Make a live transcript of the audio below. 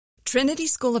Trinity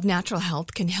School of Natural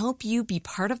Health can help you be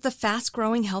part of the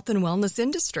fast-growing health and wellness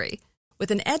industry.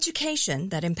 With an education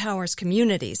that empowers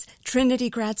communities, Trinity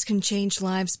grads can change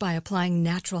lives by applying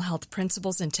natural health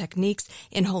principles and techniques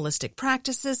in holistic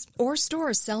practices or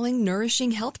stores selling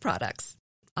nourishing health products.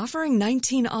 Offering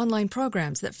 19 online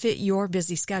programs that fit your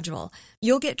busy schedule,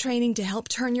 you'll get training to help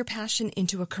turn your passion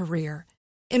into a career.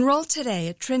 Enroll today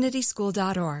at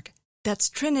trinityschool.org. That's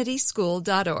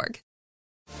trinityschool.org.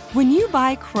 When you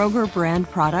buy Kroger brand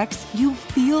products, you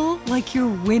feel like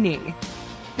you're winning.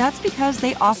 That's because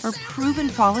they offer proven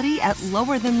quality at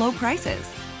lower than low prices.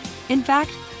 In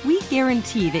fact, we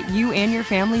guarantee that you and your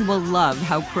family will love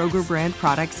how Kroger brand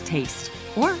products taste,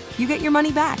 or you get your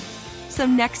money back. So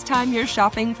next time you're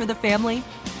shopping for the family,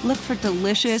 look for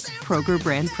delicious Kroger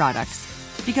brand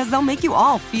products, because they'll make you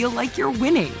all feel like you're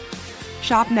winning.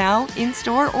 Shop now,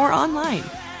 in-store, or online.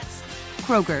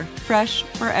 Kroger, fresh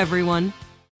for everyone.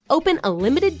 Open a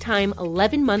limited-time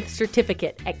 11-month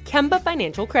certificate at Kemba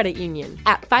Financial Credit Union.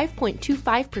 At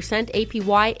 5.25%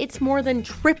 APY, it's more than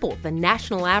triple the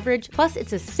national average, plus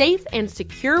it's a safe and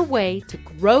secure way to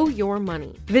grow your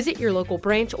money. Visit your local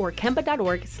branch or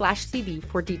kemba.org/cb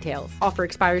for details. Offer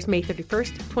expires May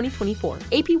 31st, 2024.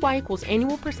 APY equals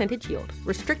annual percentage yield.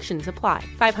 Restrictions apply.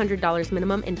 $500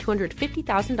 minimum and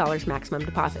 $250,000 maximum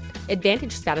deposit.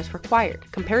 Advantage status required.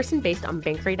 Comparison based on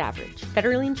bank rate average.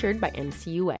 Federally insured by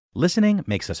NCUA. Listening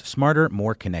makes us smarter,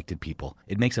 more connected people.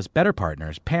 It makes us better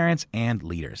partners, parents, and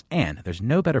leaders. And there's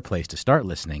no better place to start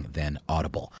listening than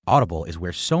Audible. Audible is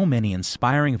where so many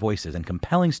inspiring voices and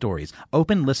compelling stories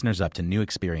open listeners up to new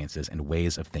experiences and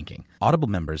ways of thinking. Audible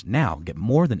members now get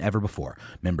more than ever before.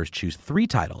 Members choose 3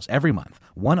 titles every month,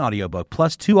 1 audiobook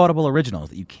plus 2 Audible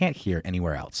originals that you can't hear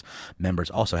anywhere else.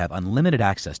 Members also have unlimited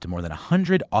access to more than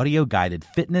 100 audio-guided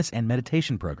fitness and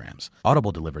meditation programs.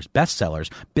 Audible delivers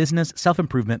bestsellers, business,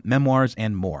 self-improvement, memoirs,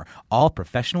 and more, all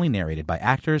professionally narrated by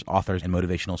actors, authors, and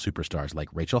motivational superstars like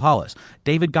Rachel Hollis,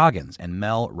 David Goggins, and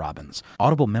Mel Robbins.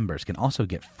 Audible members can also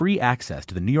get free access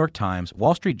to the New York Times,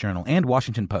 Wall Street Journal, and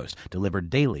Washington Post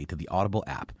delivered daily to the Audible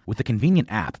app. With the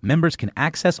convenient app, members can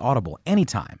access Audible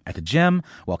anytime, at the gym,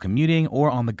 while commuting,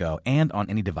 or on the go, and on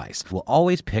any device. We'll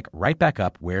always pick right back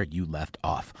up where you left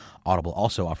off. Audible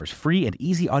also offers free and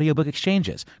easy audiobook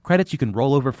exchanges, credits you can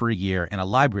roll over for a year, and a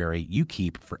library you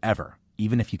keep forever,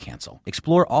 even if you cancel.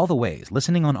 Explore all the ways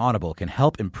listening on Audible can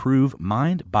help improve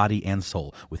mind, body, and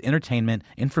soul with entertainment,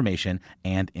 information,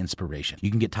 and inspiration. You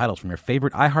can get titles from your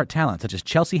favorite iHeart talent such as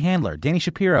Chelsea Handler, Danny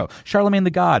Shapiro, Charlemagne the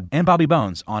God, and Bobby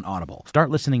Bones on Audible. Start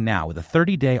listening now with a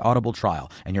 30-day Audible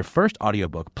trial, and your first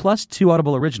audiobook plus 2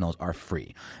 Audible originals are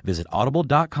free. Visit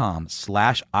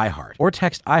audible.com/iHeart or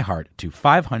text iHeart to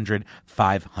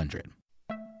 500-500.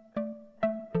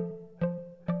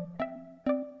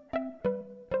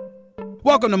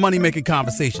 Welcome to Money Making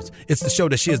Conversations. It's the show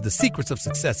that shares the secrets of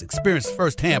success, experienced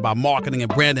firsthand by marketing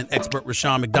and branding expert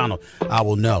Rushion McDonald. I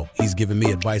will know. He's given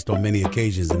me advice on many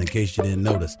occasions, and in case you didn't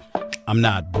notice, I'm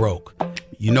not broke.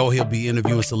 You know he'll be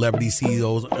interviewing celebrity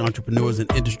CEOs, entrepreneurs, and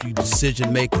industry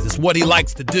decision makers. It's what he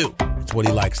likes to do. It's what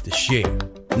he likes to share.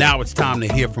 Now it's time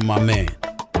to hear from my man,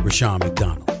 Rushion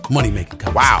McDonald. Money Making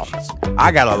Conversations. Wow.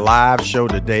 I got a live show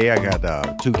today. I got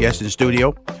 2 guests in the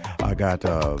studio. I got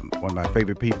one of my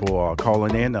favorite people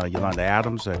calling in, Yolanda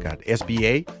Adams. I got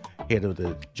SBA, head of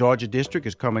the Georgia district,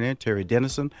 is coming in, Terry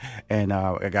Dennison. And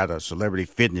I got a celebrity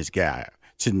fitness guy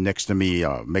sitting next to me,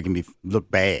 making me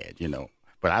look bad, you know.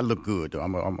 But I look good, though.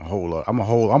 I'm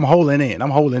holding in.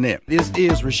 This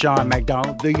is Rushion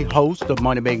McDonald, the host of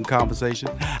Money Making Conversation.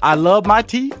 I love my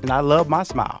teeth and I love my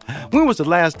smile. When was the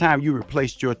last time you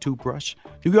replaced your toothbrush?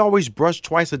 Do you always brush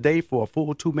twice a day for a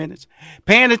full 2 minutes?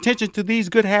 Paying attention to these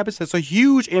good habits has a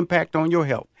huge impact on your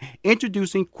health.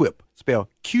 Introducing Quip, spelled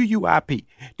Q-U-I-P,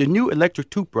 the new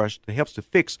electric toothbrush that helps to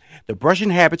fix the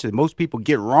brushing habits that most people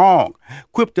get wrong.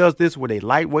 Quip does this with a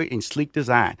lightweight and sleek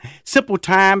design, simple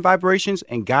time vibrations,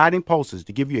 and guiding pulses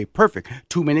to give you a perfect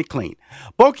 2-minute clean.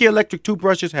 Bulky electric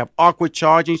toothbrushes have awkward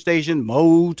charging station,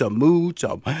 modes,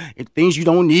 things you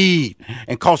don't need,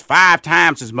 and cost 5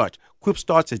 times as much. Quip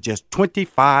starts at just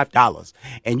 $25,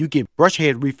 and you get brush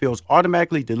head refills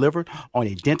automatically delivered on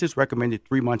a dentist-recommended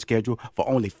 3-month schedule for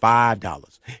only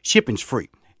 $5. Shipping's free.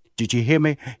 Did you hear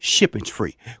me? Shipping's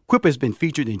free. Quip has been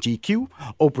featured in GQ,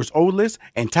 Oprah's Old List,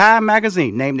 and Time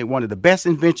Magazine named it one of the best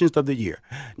inventions of the year.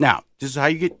 Now, this is how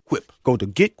you get Quip. Go to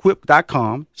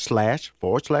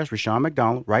getquip.com//Rushion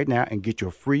McDonald right now and get your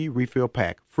free refill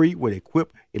pack, free with a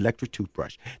Quip electric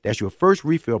toothbrush. That's your first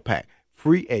refill pack.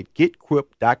 Free at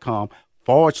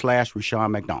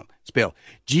getquip.com/Rushion McDonald. Spell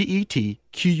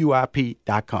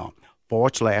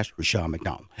GETQUIP.com/Rushion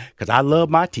McDonald. Because I love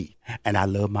my teeth and I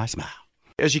love my smile.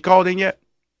 Has she called in yet?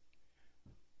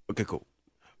 Okay, cool.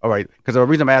 All right, because the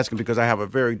reason I'm asking because I have a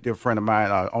very dear friend of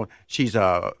mine. She's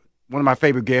one of my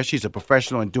favorite guests. She's a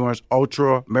professional endurance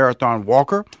ultra marathon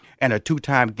walker and a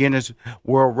 2-time Guinness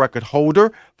World Record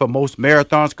holder for most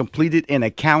marathons completed in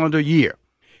a calendar year,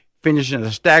 finishing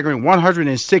a staggering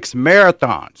 106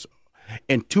 marathons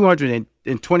in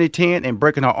 2010 and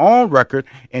breaking her own record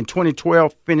in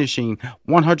 2012, finishing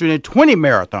 120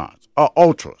 marathons or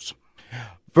ultras.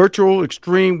 Virtual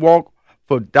Extreme Walk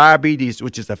for Diabetes,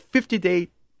 which is a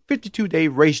 52-day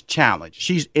race challenge.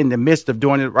 She's in the midst of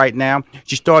doing it right now.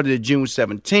 She started it June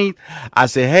 17th. I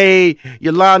said, hey,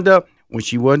 Yolanda, when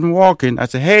she wasn't walking. I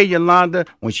said, hey, Yolanda,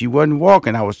 when she wasn't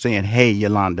walking. I was saying, hey,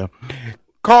 Yolanda,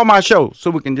 call my show so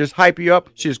we can just hype you up.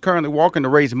 She's currently walking to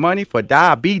raise money for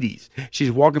diabetes. She's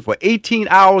walking for 18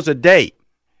 hours a day.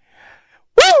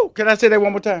 Woo! Can I say that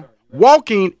one more time?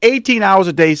 Walking 18 hours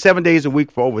a day, 7 days a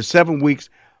week for over 7 weeks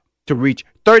to reach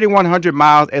 3,100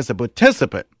 miles as a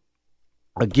participant.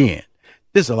 Again,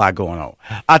 there's a lot going on.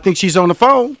 I think she's on the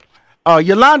phone.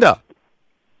 Yolanda.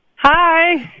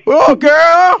 Hi. Oh,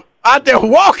 girl. Out there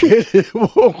walking.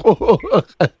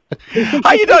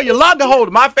 How you doing? Yolanda Holder,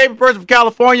 my favorite person from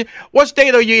California. What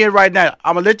state are you in right now?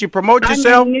 I'm going to let you promote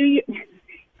yourself.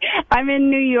 I'm in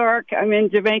New York. I'm in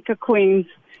Jamaica, Queens.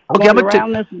 Okay,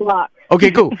 around this block. Okay,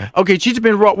 cool. Okay, she's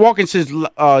been walking since June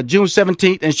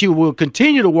 17th, and she will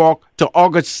continue to walk till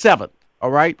August 7th. All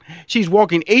right? She's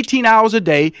walking 18 hours a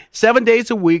day, 7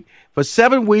 days a week, for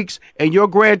 7 weeks, and your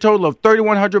grand total of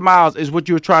 3,100 miles is what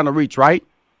you're trying to reach, right?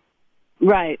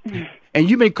 Right. And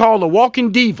you've been called a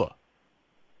walking diva.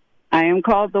 I am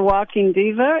called the Walking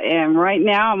Diva, and right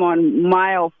now I'm on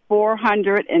mile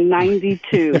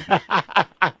 492.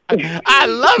 I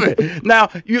love it. Now,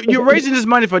 you're raising this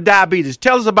money for diabetes.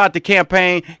 Tell us about the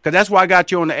campaign, because that's why I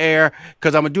got you on the air,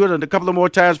 because I'm going to do it a couple of more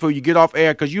times before you get off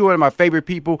air, because you're one of my favorite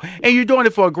people, and you're doing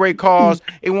it for a great cause.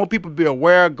 And want people to be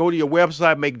aware, go to your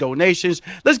website, make donations.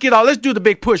 Let's do the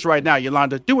big push right now,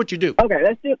 Yolanda. Do what you do. Okay,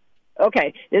 let's do it.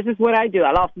 Okay, this is what I do.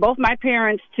 I lost both my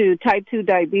parents to type 2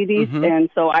 diabetes,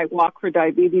 and so I walk for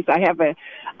diabetes. I have a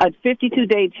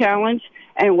 52-day challenge,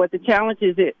 and what the challenge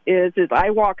is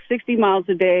I walk 60 miles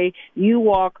a day. You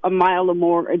walk a mile or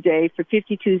more a day for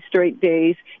 52 straight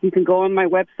days. You can go on my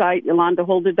website,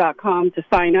 YolandaHolder.com, to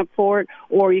sign up for it,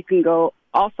 or you can go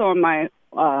also on my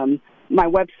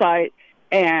website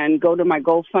and go to my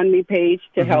GoFundMe page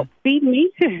to help feed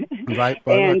me. Right.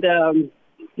 And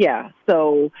yeah,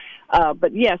 so,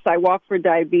 but yes, I walk for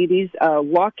diabetes.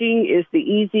 Walking is the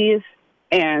easiest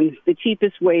and the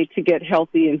cheapest way to get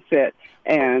healthy and fit.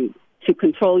 And to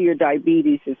control your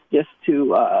diabetes is just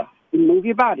to move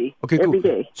your body every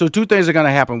day. So 2 things are going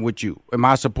to happen with you and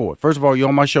my support. First of all, you're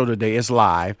on my show today. It's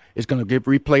live. It's going to get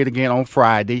replayed again on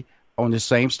Friday on the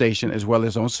same station as well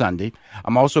as on Sunday.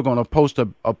 I'm also going to post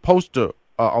a poster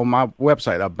on my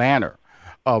website, a banner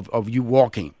of you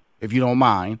walking, if you don't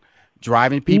mind.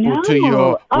 Driving people to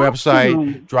your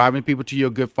website, driving people to your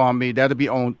GoFundMe. That'll be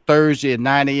on Thursday at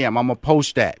 9 a.m. I'm going to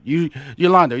post that.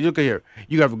 Yolanda, look at here.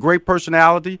 You have a great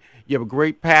personality. You have a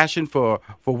great passion for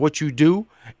what you do.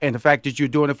 And the fact that you're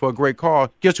doing it for a great cause,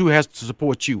 guess who has to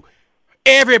support you?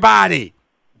 Everybody.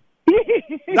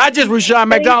 Not just Rushion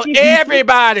McDonald.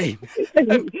 Everybody.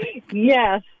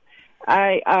 Yes.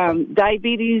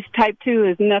 Diabetes type 2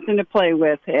 is nothing to play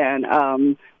with.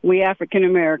 And we African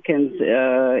Americans,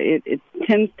 it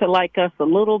tends to like us a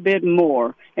little bit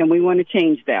more, and we want to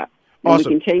change that. And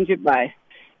awesome. We can change it by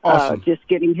just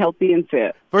getting healthy and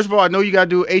fit. First of all, I know you got to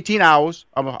do 18 hours.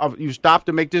 You stopped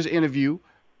to make this interview.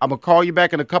 I'm going to call you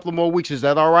back in a couple of more weeks. Is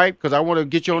that all right? Because I want to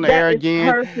get you on the air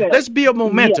again. Perfect. Let's build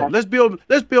momentum. Yes.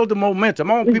 Let's build the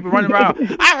momentum. I want people running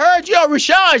around. I heard you on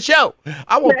Rushion show.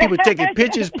 I want people taking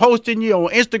pictures, posting you on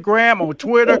Instagram, on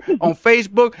Twitter, on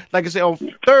Facebook. Like I said, on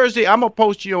Thursday, I'm going to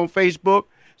post you on Facebook.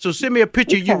 So send me a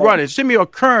picture of you running. Send me a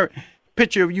current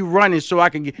picture of you running so I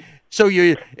can give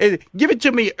it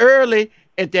to me early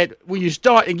at that when you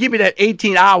start and give me that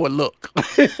 18-hour look.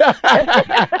 Okay,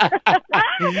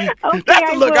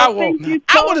 That's the look I want.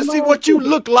 I want to see what you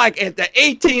look like at the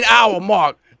 18-hour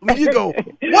mark. When you go,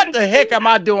 what the heck am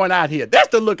I doing out here? That's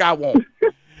the look I want.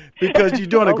 Because you're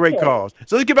doing a great cause.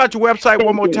 So let's give out your website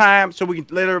one more time so we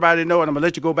can let everybody know, and I'm going to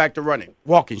let you go back to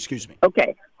walking, excuse me.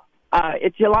 Okay.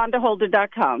 It's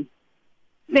YolandaHolder.com.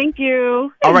 Thank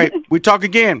you. All right. We talk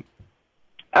again.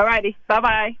 All righty.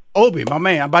 Bye-bye. Obi, my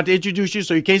man, I'm about to introduce you,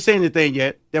 so you can't say anything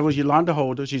yet. That was Yolanda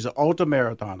Holder. She's an ultra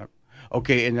marathoner.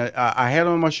 Okay, and I had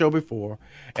her on my show before,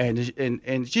 and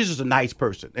she's just a nice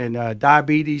person. And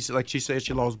diabetes, like she said,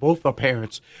 she lost both her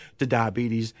parents to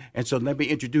diabetes. And so let me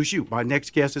introduce you. My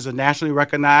next guest is a nationally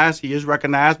recognized. He is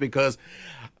recognized because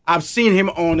I've seen him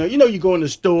on you know, you go in the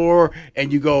store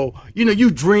and you go, you know, you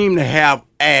dream to have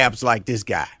abs like this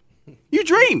guy. You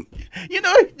dream, you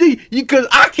know, because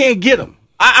I can't get them.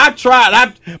 I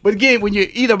tried, but again, when you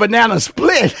eat a banana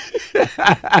split,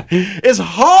 it's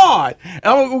hard.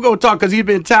 And we're going to talk because he's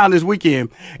been in town this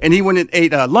weekend, and he went and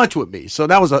ate lunch with me. So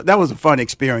that was a fun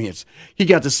experience. He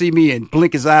got to see me and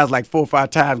blink his eyes like 4 or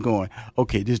 5 times going,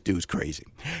 okay, this dude's crazy.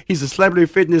 He's a celebrity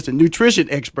fitness and nutrition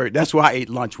expert. That's who I ate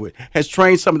lunch with. Has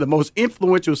trained some of the most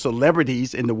influential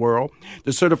celebrities in the world.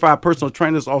 The certified personal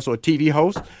trainer is also a TV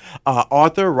host,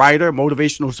 author, writer,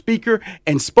 motivational speaker,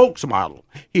 and spokesmodel.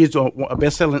 He is a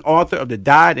best-selling author of the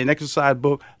diet and exercise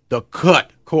book, The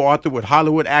Cut, co-author with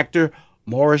Hollywood actor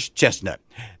Morris Chestnut.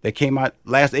 That came out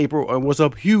last April and was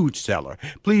a huge seller.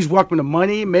 Please welcome to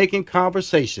Money Making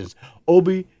Conversations,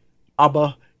 Obi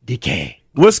Abba-Dike.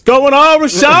 What's going on,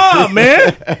 Rushion,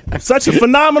 man? Such a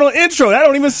phenomenal intro. That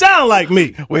don't even sound like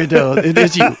me. Well, it does. It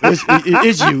is you.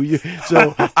 It's you.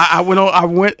 So I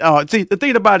went. See, the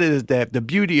thing about it is that the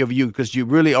beauty of you, because you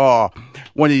really are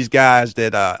one of these guys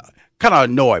that kind of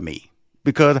annoy me.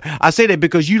 Because I say that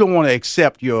because you don't want to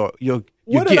accept your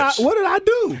What did I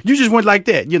do? You just went like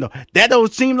that. You know, that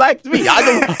don't seem like me.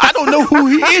 I don't know who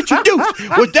he introduced.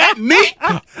 Was that me?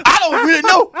 I don't really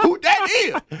know who that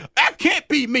is. That can't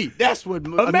be me. That's what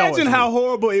Imagine how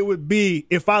horrible it would be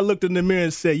if I looked in the mirror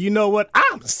and said, you know what?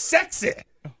 I'm sexy.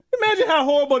 Imagine how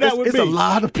horrible that would be. It's a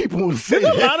lot of people who say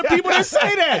that. There's a lot of people that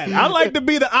say that. I like to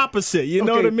be the opposite. You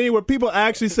know what I mean? Where people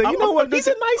actually say, you know what? He's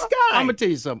a nice guy. I'm going to tell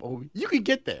you something, Obi. You can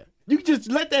get there. You can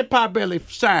just let that pot belly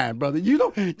shine, brother. You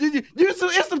know,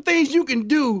 it's some things you can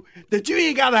do that you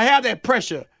ain't got to have that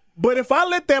pressure. But if I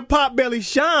let that pot belly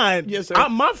shine, yes, sir.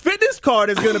 My fitness card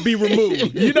is going to be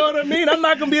removed. You know what I mean? I'm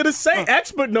not going to be able to say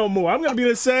expert no more. I'm going to be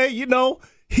able to say, you know,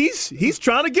 he's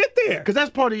trying to get there. Because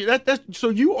that's part of you. So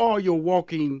you are your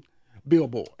walking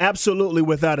billboard. Absolutely,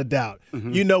 without a doubt.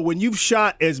 Mm-hmm. You know, when you've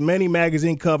shot as many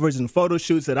magazine covers and photo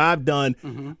shoots that I've done,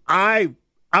 mm-hmm. I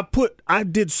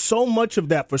did so much of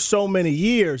that for so many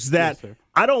years that yes,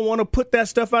 I don't want to put that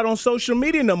stuff out on social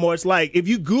media no more. It's like if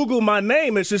you Google my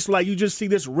name, it's just like you just see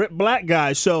this ripped black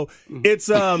guy. So it's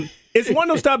one of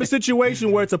those type of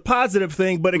situations where it's a positive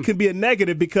thing, but it can be a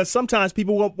negative because sometimes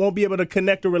people won't be able to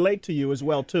connect or relate to you as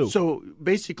well too. So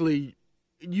basically,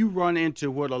 you run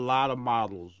into what a lot of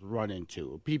models run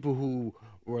into: people who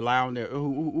rely on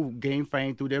who gain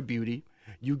fame through their beauty.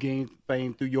 You gain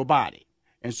fame through your body.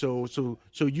 And so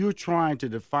you're trying to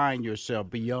define yourself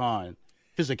beyond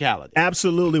physicality.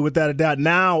 Absolutely, without a doubt.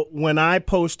 Now, when I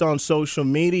post on social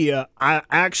media, I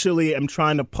actually am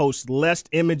trying to post less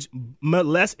images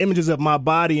of my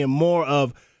body and more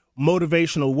of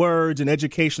motivational words and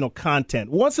educational content.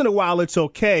 Once in a while, it's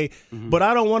okay, mm-hmm. but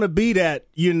I don't want to be that,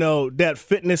 you know, that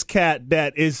fitness cat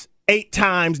that is 8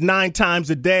 times, 9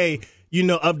 times a day, you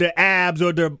know, of their abs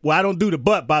or their, well, I don't do the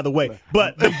butt, by the way,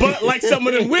 but the butt like some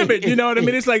of them women, you know what I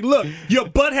mean? It's like, look, your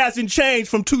butt hasn't changed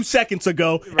from 2 seconds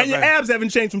ago, and your abs haven't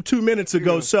changed from 2 minutes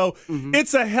ago. Yeah. So mm-hmm.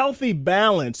 it's a healthy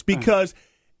balance because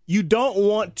you don't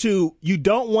want to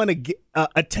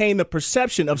attain the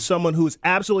perception of someone who's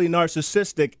absolutely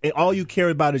narcissistic and all you care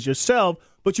about is yourself,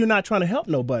 but you're not trying to help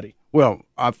nobody. Well,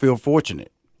 I feel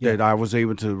fortunate that I was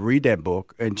able to read that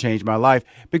book and change my life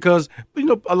because, you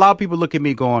know, a lot of people look at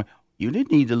me going, you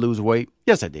didn't need to lose weight.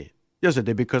 Yes, I did. Yes, I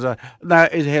did because now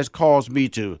it has caused me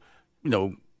to, you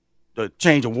know,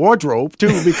 change a wardrobe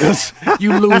too because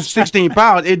you lose 16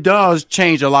 pounds. It does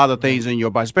change a lot of things in your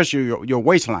body, especially your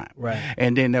waistline. Right.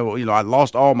 And then, you know, I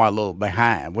lost all my little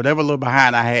behind. Whatever little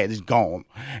behind I had is gone.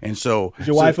 And so. Is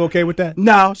your wife okay with that?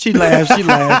 No, she laughs. She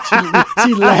laughs.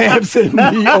 She laughs at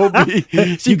me, OB.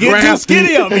 You get too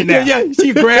skinny on me now. Yeah,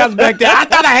 she grabs back there. I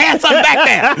thought I had something back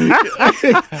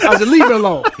there. I said, leave it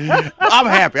alone. I'm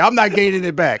happy. I'm not gaining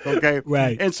it back, okay?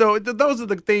 Right. And so those are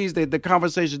the things that the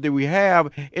conversations that we have.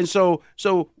 And so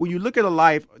when you look at a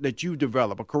life that you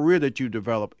develop, a career that you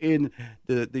develop in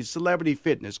the celebrity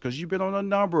fitness, because you've been on a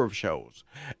number of shows,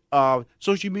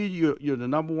 social media, you're the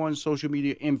number one social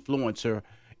media influencer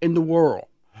in the world.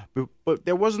 But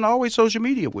there wasn't always social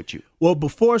media with you. Well,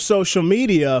 before social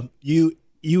media, you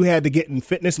had to get in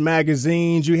fitness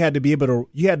magazines. You had to be able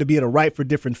to write for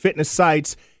different fitness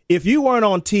sites. If you weren't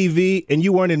on TV and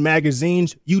you weren't in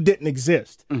magazines, you didn't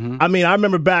exist. Mm-hmm. I mean, I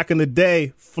remember back in the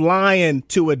day flying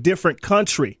to a different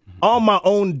country on my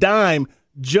own dime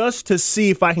just to see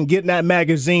if I can get in that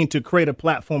magazine to create a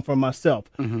platform for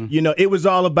myself. Mm-hmm. You know, it was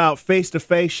all about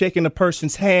face-to-face, shaking a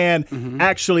person's hand, mm-hmm.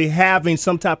 actually having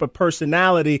some type of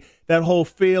personality, that whole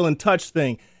feel and touch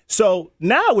thing. So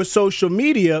now with social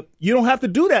media, you don't have to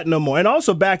do that no more. And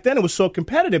also back then it was so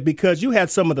competitive because you had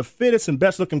some of the fittest and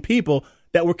best looking people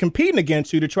that were competing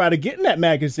against you to try to get in that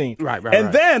magazine. Right.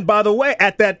 And then, by the way,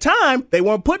 at that time, they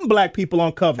weren't putting black people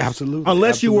on covers. Absolutely.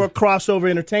 Unless you were a crossover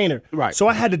entertainer. Right. So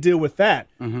I had to deal with that.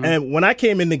 And when I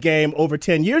came in the game over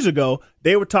 10 years ago,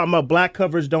 they were talking about black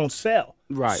covers don't sell.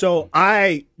 Right. So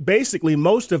I basically,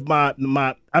 most of my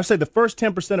I say the first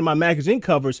 10% of my magazine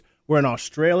covers were in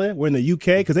Australia, were in the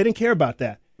UK, because they didn't care about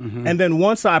that. And then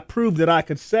once I proved that I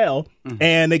could sell,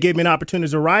 and they gave me an opportunity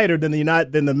as a writer, then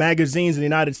the magazines in the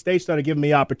United States started giving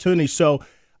me opportunities. So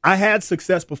I had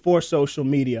success before social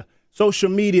media.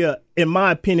 Social media, in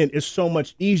my opinion, is so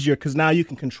much easier because now you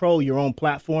can control your own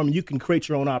platform. You can create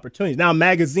your own opportunities. Now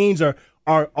magazines are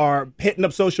hitting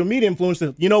up social media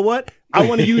influencers. You know what? I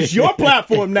want to use your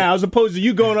platform now, as opposed to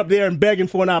you going up there and begging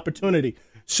for an opportunity.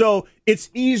 So it's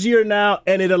easier now,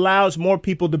 and it allows more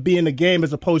people to be in the game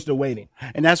as opposed to waiting.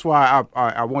 And that's why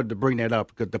I wanted to bring that up,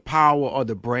 because the power of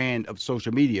the brand of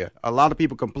social media. A lot of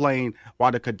people complain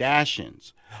why the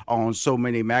Kardashians are on so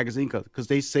many magazine covers, because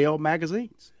they sell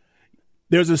magazines.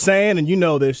 There's a saying, and you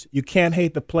know this, you can't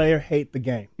hate the player, hate the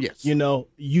game. Yes.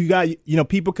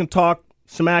 People can talk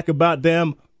smack about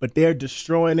them, but they're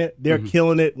destroying it. They're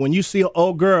killing it. When you see an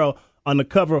old girl on the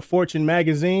cover of Fortune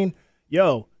magazine,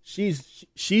 she's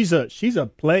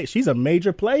a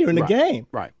major player in the game.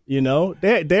 Right.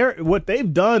 They're what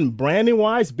they've done branding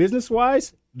wise, business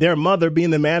wise. Their mother being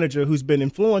the manager who's been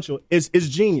influential is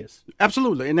genius.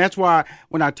 Absolutely. And that's why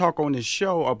when I talk on this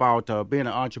show about being an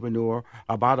entrepreneur,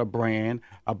 about a brand,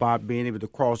 about being able to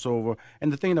cross over,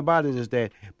 and the thing about it is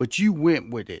that, but you went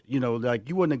with it. Like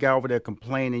you wasn't a guy over there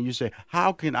complaining. You say,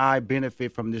 how can I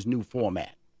benefit from this new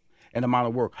format and amount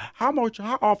of work? How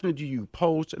often do you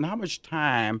post, and how much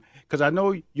time? Because I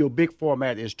know your big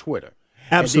format is Twitter.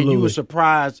 Absolutely. And then you were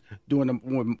surprised when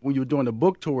you were doing the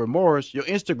book tour with Morris, your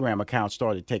Instagram account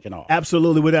started taking off.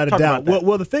 Absolutely, without a doubt.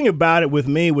 Well, the thing about it with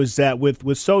me was that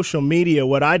with social media,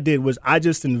 what I did was I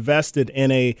just invested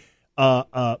in a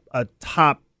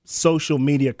top social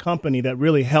media company that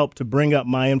really helped to bring up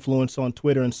my influence on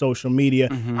Twitter and social media.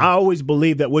 I always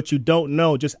believe that what you don't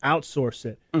know, just outsource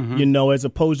it, as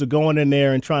opposed to going in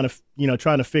there and trying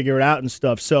to figure it out and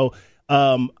stuff. So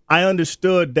I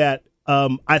understood that.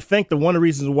 I think one of the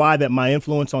reasons why that my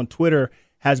influence on Twitter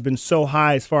has been so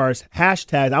high as far as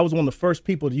hashtags, I was one of the first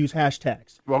people to use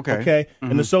hashtags. Okay.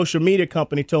 And the social media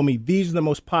company told me these are the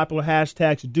most popular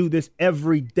hashtags. Do this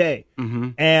every day.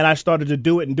 And I started to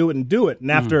do it and do it and do it.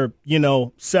 And after,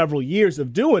 several years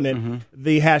of doing it,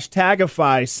 the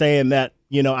Hashtagify saying that,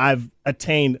 I've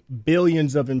attained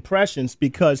billions of impressions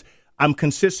because I'm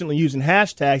consistently using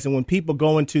hashtags. And when people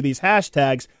go into these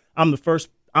hashtags, I'm the first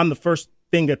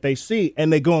thing that they see,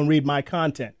 and they go and read my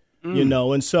content,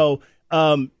 and so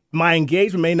my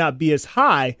engagement may not be as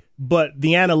high, but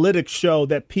the analytics show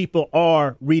that people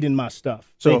are reading my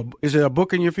stuff. So is there a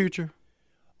book in your future?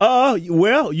 Well,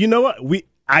 you know what?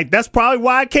 That's probably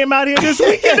why I came out here this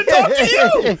weekend to talk to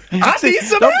you. I need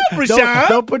some help, Rashawn.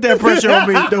 Don't put that pressure on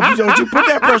me. Don't you put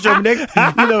that pressure on me,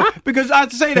 Nick. Because I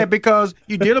say that because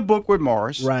you did a book with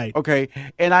Morris. Right. Okay.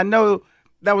 And I know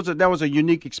that was a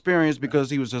unique experience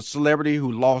because he was a celebrity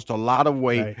who lost a lot of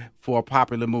weight for a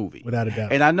popular movie. Without a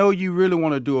doubt. And I know you really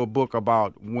want to do a book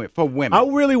for women. I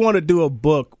really want to do a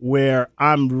book where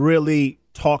I'm really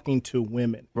talking to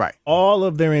women. Right. All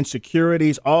of their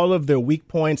insecurities, all of their weak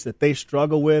points that they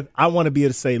struggle with. I want to be able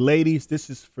to say, ladies, this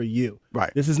is for you.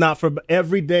 Right. This is not for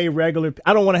everyday, regular.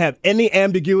 I don't want to have any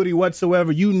ambiguity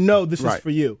whatsoever. This is for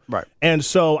you. Right. And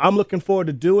so I'm looking forward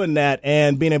to doing that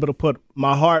and being able to put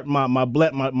my heart, my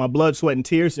blood, sweat, and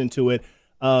tears into it,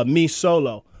 me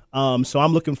solo. So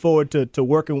I'm looking forward to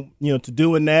working, to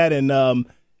doing that.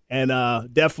 And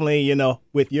definitely,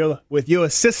 with your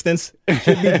assistance, it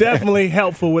should be definitely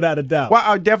helpful without a doubt. Well,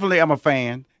 I'm a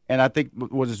fan, and I think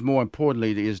what is more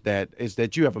importantly is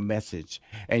that you have a message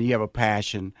and you have a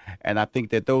passion, and I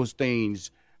think that those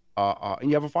things and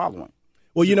you have a following.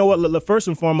 Well, you know what? First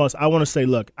and foremost, I want to say,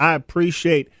 look, I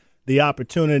appreciate the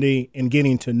opportunity in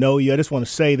getting to know you. I just want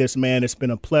to say this, man. It's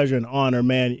been a pleasure and honor,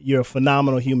 man. You're a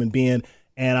phenomenal human being,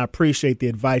 and I appreciate the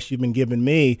advice you've been giving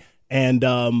me. And,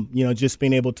 just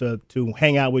being able to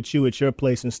hang out with you at your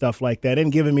place and stuff like that,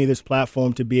 and giving me this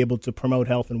platform to be able to promote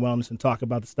health and wellness and talk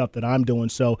about the stuff that I'm doing.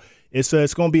 So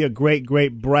it's going to be a great,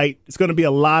 bright. It's going to be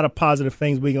a lot of positive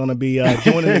things we're going to be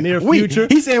doing in the near future.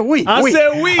 He said we. I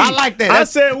said we. I like that. I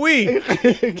said we.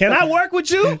 Can I work with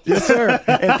you? Yes, sir.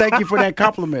 And thank you for that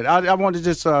compliment. I want to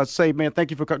just say, man,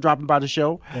 thank you for dropping by the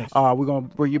show. We're going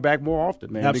to bring you back more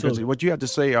often, man. Absolutely. Because what you have to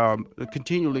say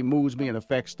continually moves me and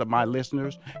affects my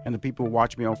listeners and the people who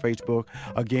watch me on Facebook.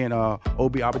 Again,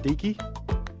 Obi Abadike.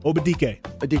 Obadike.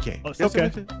 Adike.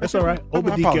 Okay. That's all right.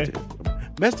 Obadike.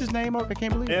 messed his name up. I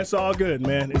can't believe it. It's all good,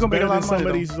 man. It's gonna make better a lot than of some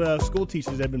money, of these school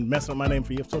teachers that have been messing up my name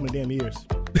for so many damn years.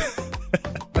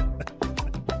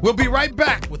 We'll be right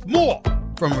back with more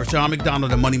from Rushion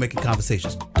McDonald and Money Making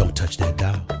Conversations. Don't touch that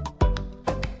dial.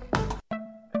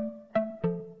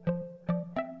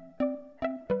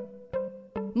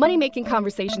 Money Making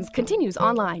Conversations continues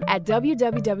online at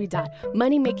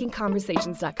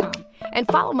www.moneymakingconversations.com and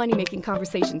follow Money Making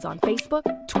Conversations on Facebook,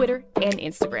 Twitter, and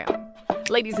Instagram.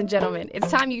 Ladies and gentlemen,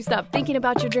 it's time you stop thinking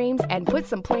about your dreams and put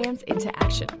some plans into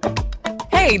action.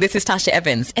 Hey, this is Tasha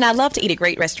Evans, and I love to eat at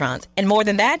great restaurants. And more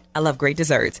than that, I love great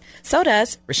desserts. So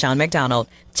does Rushion McDonald.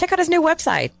 Check out his new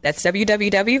website. That's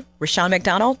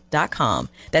www.rushionmcdonald.com.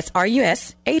 That's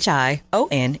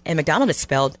RUSHION, and McDonald is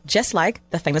spelled just like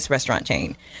the famous restaurant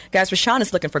chain. Guys, Rushion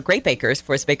is looking for great bakers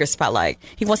for his Baker Spotlight.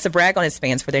 He wants to brag on his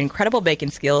fans for their incredible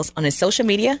baking skills on his social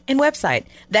media and website.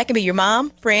 That can be your mom,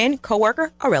 friend,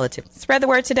 coworker, or relative. Spread the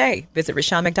word today. Visit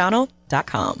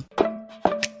RushionMcDonald.com.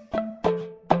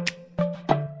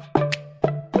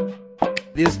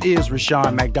 This is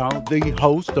Rushion McDonald, the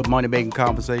host of Money Making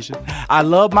Conversation. I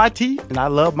love my teeth and I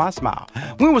love my smile.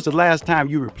 When was the last time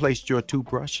you replaced your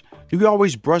toothbrush? Do you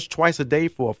always brush twice a day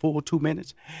for a full 2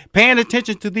 minutes? Paying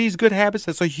attention to these good habits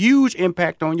has a huge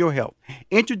impact on your health.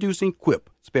 Introducing Quip,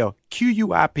 spelled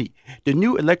Q-U-I-P, the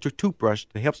new electric toothbrush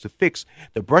that helps to fix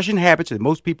the brushing habits that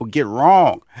most people get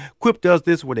wrong. Quip does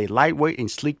this with a lightweight and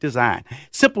sleek design,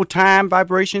 simple time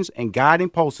vibrations, and guiding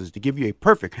pulses to give you a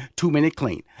perfect 2-minute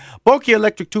clean. Bulky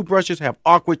electric toothbrushes have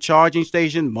awkward charging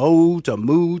station, modes,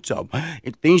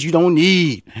 things you don't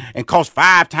need, and cost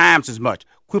 5 times as much.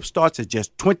 Quip starts at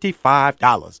just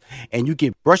 $25, and you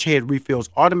get brush head refills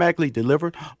automatically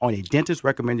delivered on a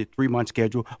dentist-recommended 3-month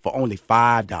schedule for only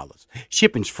 $5.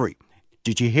 Shipping's free.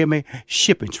 Did you hear me?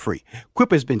 Shipping's free.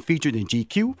 Quip has been featured in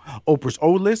GQ, Oprah's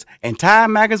Old List, and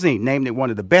Time Magazine named it one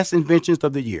of the best inventions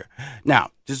of the year.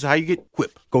 Now, this is how you get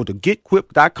Quip. Go to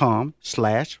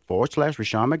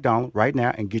getquip.com//Rushion McDonald right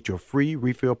now and get your free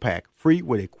refill pack, free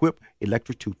with a Quip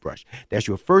electric toothbrush. That's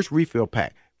your first refill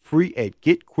pack. Free at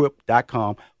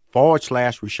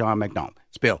getquip.com/Rushion McDonald.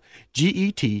 Spell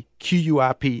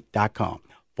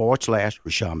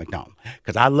GETQUIP.com/Rushion McDonald.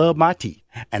 Because I love my teeth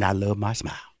and I love my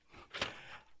smile.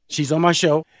 She's on my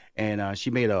show, and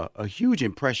she made a huge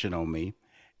impression on me.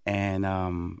 And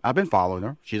I've been following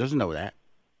her. She doesn't know that.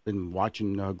 Been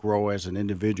watching her grow as an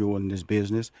individual in this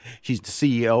business. She's the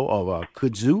CEO of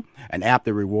Kudzu, an app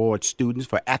that rewards students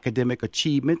for academic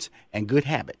achievements and good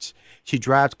habits. She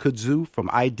drives Kudzu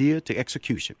from idea to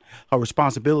execution. Her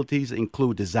responsibilities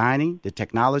include designing the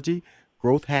technology,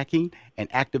 growth hacking, and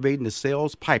activating the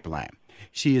sales pipeline.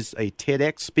 She is a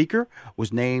TEDx speaker,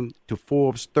 was named to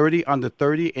Forbes 30 Under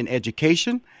 30 in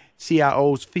education,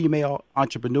 CIO's Female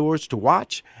Entrepreneurs to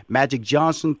Watch, Magic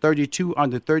Johnson 32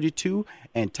 Under 32,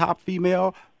 and Top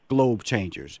Female Globe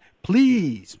Changers.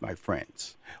 Please, my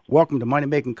friends, welcome to Money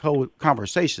Making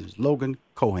Conversations, Logan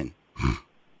Cohen.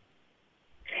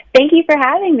 Thank you for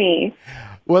having me.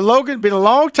 Well, Logan, been a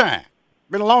long time.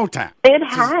 It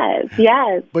has,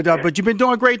 yes. But you've been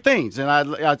doing great things, and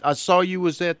I saw you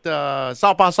was at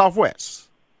South by Southwest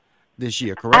this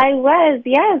year, correct? I was,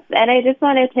 yes, and I just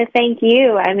wanted to thank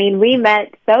you. I mean, we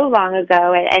met so long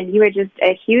ago, and you were just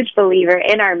a huge believer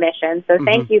in our mission, so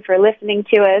thank you for listening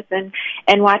to us and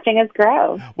watching us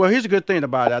grow. Well, here's a good thing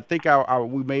about it. I think I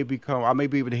may be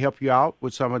able to help you out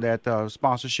with some of that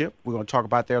sponsorship. We're going to talk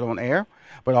about that on air,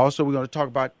 but also we're going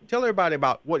to tell everybody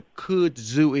about what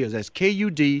Kudzu is. That's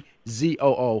Kudzoo,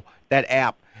 that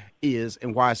app is,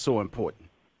 and why it's so important.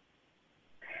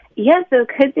 Yes, so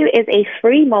Kudzu is a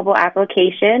free mobile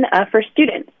application for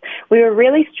students. We were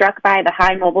really struck by the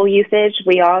high mobile usage.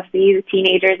 We all see the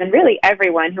teenagers and really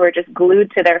everyone who are just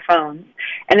glued to their phones.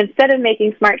 And instead of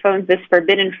making smartphones this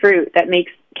forbidden fruit that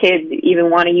makes kids even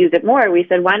want to use it more, we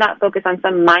said, why not focus on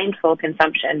some mindful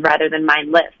consumption rather than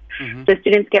mindless? So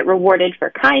students get rewarded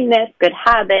for kindness, good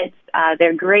habits,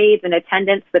 their grades and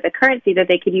attendance with a currency that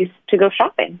they could use to go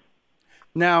shopping.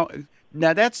 Now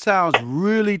that sounds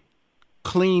really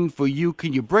clean for you.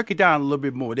 Can you break it down a little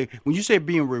bit more? When you say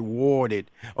being rewarded,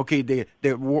 okay,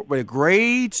 their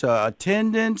grades,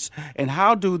 attendance, and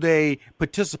how do they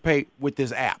participate with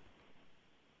this app?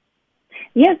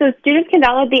 Yeah, so students can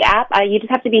download the app. You just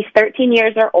have to be 13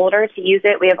 years or older to use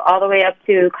it. We have all the way up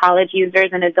to college users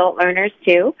and adult learners,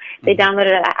 too. They download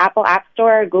it at Apple App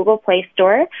Store or Google Play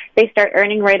Store. They start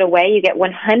earning right away. You get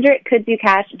 100 Kudzu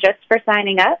Cash just for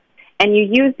signing up. And you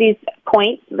use these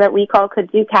points that we call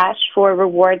Kudzu Cash for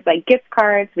rewards like gift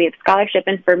cards. We have scholarship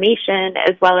information,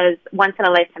 as well as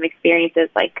once-in-a-lifetime experiences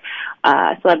like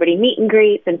celebrity meet and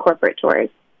greets and corporate tours.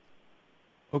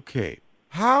 Okay.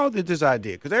 How did this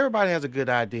idea? Because everybody has a good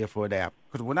idea for an app.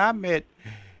 Because when I met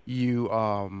you,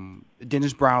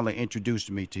 Dennis Brownlee introduced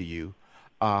me to you,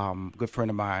 good friend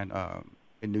of mine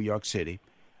in New York City.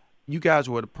 You guys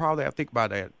were probably, I think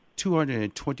about that,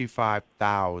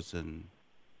 225,000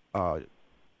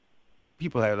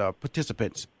 people had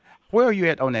participants. Where are you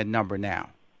at on that number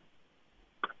now?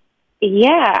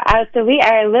 Yeah, so we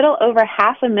are a little over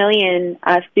 500,000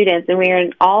 students, and we are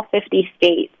in all 50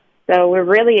 states. So we're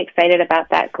really excited about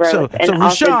that growth. So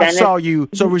Rashawn saw you.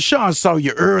 So Rashawn saw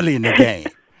you early in the game.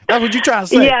 That's what you're trying to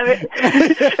say. Yeah,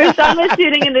 Rashawn was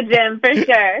shooting in the gym for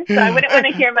sure. So I wouldn't want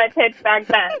to hear my pitch back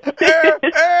then.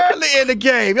 Early in the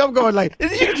game, I'm going like,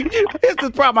 here's the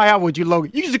problem I have with you,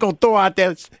 Logan. You just gonna throw out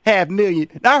that 500,000.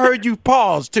 And I heard you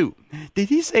pause too. Did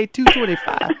he say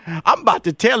 225? I'm about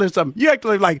to tell him something. You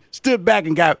actually like stood back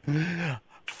and got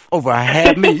over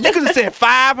 500,000. You could have said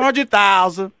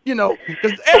 500,000,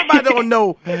 because everybody don't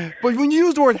know. But when you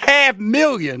use the word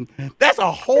 500,000, that's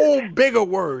a whole bigger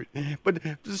word. But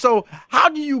so how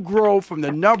do you grow from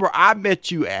the number I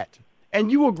met you at,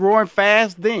 and you were growing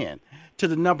fast then, to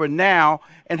the number now,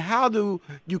 and how do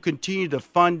you continue the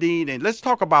funding? And let's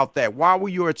talk about that. Why were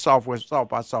you at South by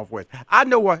Southwest? I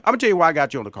know what, I'm going to tell you why I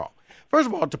got you on the call. First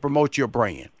of all, to promote your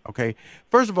brand, okay?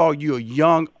 First of all, you're a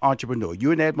young entrepreneur.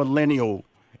 You're in that millennial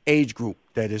age group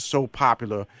that is so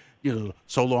popular,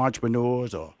 solo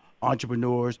entrepreneurs or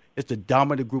entrepreneurs. It's the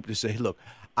dominant group to say, look,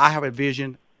 I have a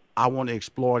vision. I want to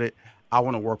explore it. I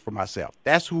want to work for myself.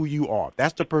 That's who you are.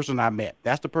 That's the person I met.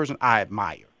 That's the person I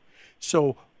admire.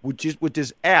 So with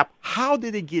this app, how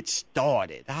did it get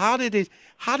started? How did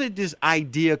this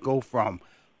idea go from,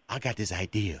 I got this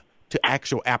idea, to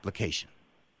actual application?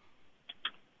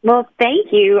 Well,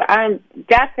 thank you.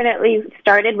 Definitely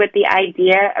started with the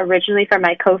idea originally from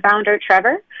my co-founder,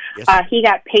 Trevor. Yes. He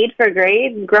got paid for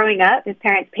grades growing up. His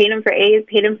parents paid him for A's,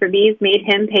 paid him for B's, made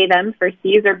him pay them for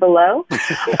C's or below,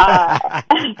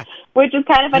 which is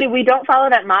kind of funny. We don't follow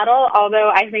that model,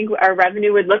 although I think our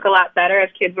revenue would look a lot better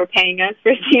if kids were paying us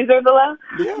for C's or below.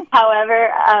 Yeah.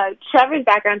 However, Trevor's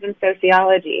background's in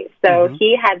sociology, so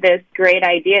he had this great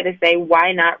idea to say,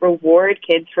 why not reward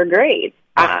kids for grades?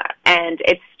 And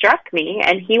it struck me,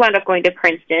 and he wound up going to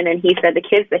Princeton, and he said the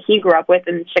kids that he grew up with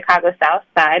in Chicago South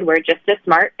Side were just as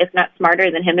smart, if not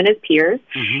smarter, than him and his peers,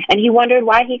 and he wondered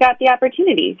why he got the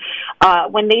opportunity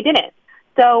when they didn't.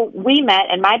 So we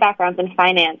met, and my background's in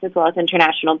finance as well as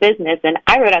international business, and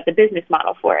I wrote out the business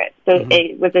model for it. So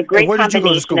it was a great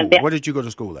combination of Where did you go to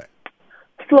school at?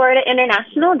 Florida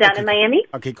International down in Miami.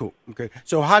 Okay, cool. Okay,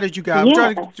 so how did you guys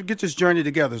try to get this journey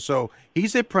together? So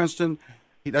he's at Princeton.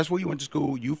 That's where you went to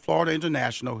school. You Florida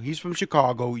International. He's from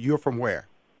Chicago. You're from where?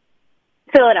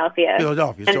 Philadelphia.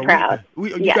 And so proud.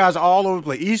 You guys are all over the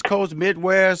place. East Coast,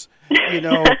 Midwest,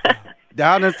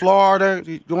 down in Florida,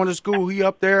 going to school. He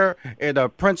up there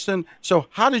at Princeton. So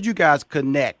how did you guys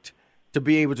connect to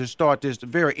be able to start this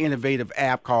very innovative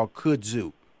app called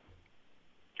Kudzu?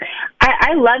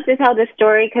 I love to tell this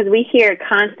story because we hear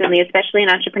constantly, especially in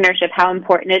entrepreneurship, how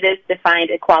important it is to find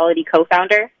a quality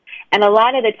co-founder. And a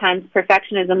lot of the times,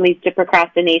 perfectionism leads to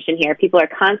procrastination here. People are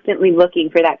constantly looking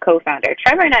for that co-founder.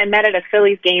 Trevor and I met at a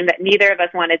Phillies game that neither of us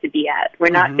wanted to be at. We're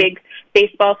not big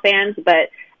baseball fans, but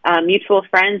mutual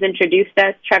friends introduced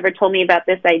us. Trevor told me about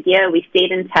this idea. We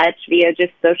stayed in touch via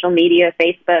just social media,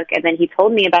 Facebook, and then he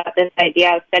told me about this idea.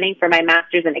 I was studying for my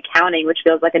master's in accounting, which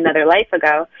feels like another life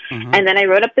ago. And then I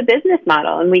wrote up the business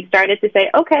model, and we started to say,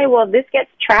 okay, well, this gets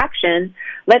traction.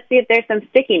 Let's see if there's some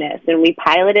stickiness. And we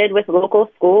piloted with local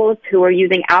schools who are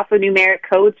using alphanumeric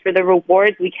codes for the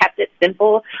rewards. We kept it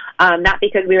simple, not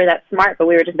because we were that smart, but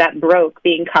we were just that broke,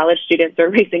 being college students or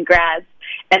recent grads.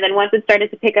 And then once it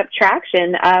started to pick up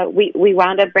traction, we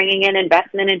wound up bringing in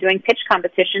investment and doing pitch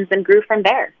competitions and grew from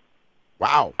there.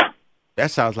 Wow.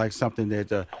 That sounds like something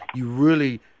that you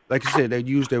really, like you said, they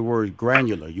use their word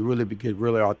granular. You really get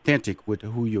really authentic with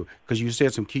who you, because you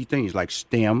said some key things like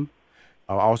STEM,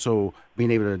 also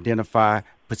being able to identify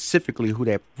specifically who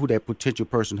that potential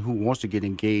person who wants to get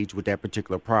engaged with that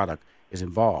particular product is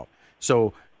involved.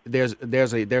 So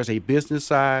there's a business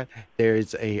side, there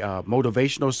is a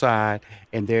motivational side,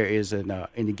 and there is an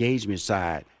engagement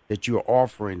side that you're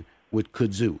offering with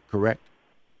Kudzu, correct?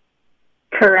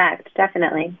 Correct,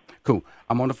 definitely. Cool.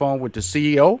 I'm on the phone with the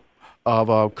CEO of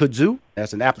Kudzu.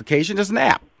 That's an application. That's an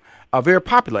app, a very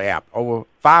popular app. Over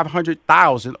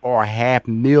 500,000 or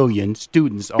 500,000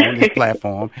 students on this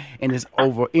platform, and it's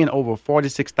in over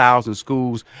 46,000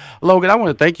 schools. Logan, I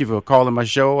want to thank you for calling my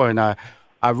show, and I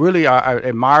really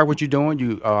admire what you're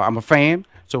doing. I'm a fan,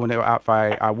 so when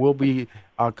I will be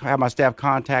have my staff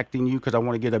contacting you because I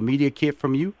want to get a media kit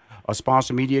from you, a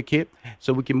sponsor media kit,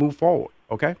 so we can move forward.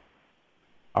 Okay.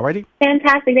 All righty?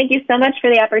 Fantastic. Thank you so much for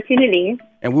the opportunity.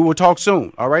 And we will talk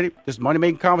soon. All righty? This Money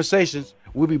Making Conversations.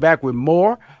 We'll be back with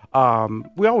more.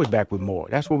 We're always back with more.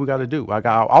 That's what we got to do. I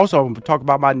also talk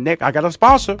about my next. I got a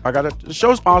sponsor. I got a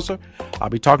show sponsor. I'll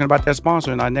be talking about that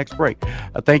sponsor in our next break.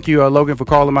 Thank you, Logan, for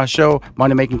calling my show.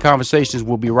 Money Making Conversations.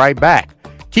 We'll be right back.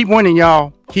 Keep winning,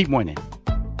 y'all. Keep winning.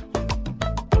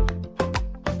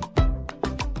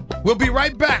 We'll be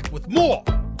right back with more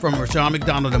from Rushion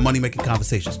McDonald and Money Making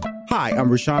Conversations. Hi,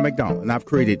 I'm Rushion McDonald, and I've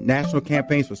created national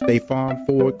campaigns for State Farm,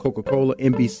 Ford, Coca-Cola,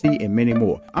 NBC, and many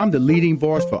more. I'm the leading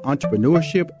voice for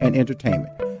entrepreneurship and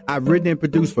entertainment. I've written and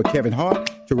produced for Kevin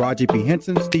Hart, Taraji P.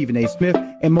 Henson, Stephen A. Smith,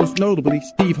 and most notably,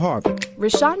 Steve Harvey.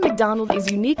 Rushion McDonald is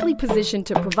uniquely positioned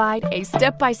to provide a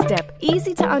step-by-step,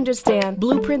 easy-to-understand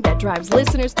blueprint that drives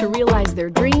listeners to realize their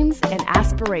dreams and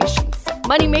aspirations.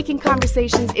 Money Making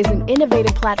Conversations is an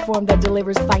innovative platform that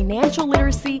delivers financial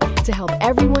literacy to help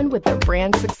everyone with their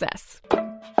brand success.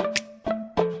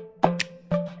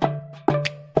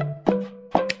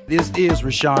 This is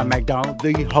Rushion McDonald,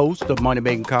 the host of Money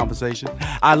Making Conversation.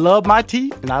 I love my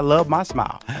teeth and I love my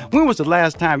smile. When was the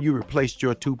last time you replaced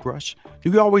your toothbrush?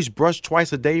 Do you always brush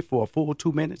twice a day for a full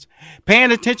 2 minutes?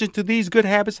 Paying attention to these good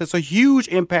habits has a huge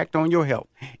impact on your health.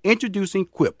 Introducing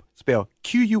Quip, spelled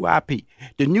Q-U-I-P,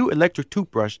 the new electric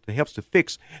toothbrush that helps to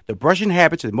fix the brushing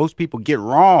habits that most people get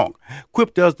wrong.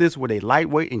 Quip does this with a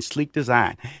lightweight and sleek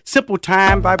design. Simple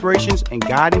time vibrations and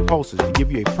guiding pulses to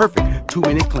give you a perfect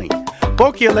 2-minute clean.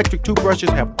 Bulky electric toothbrushes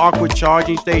have awkward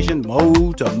charging station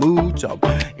modes or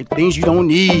things you don't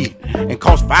need and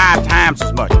cost 5 times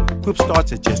as much. Quip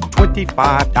starts at just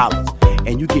 $25,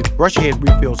 and you get brush head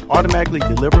refills automatically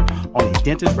delivered on a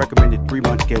dentist recommended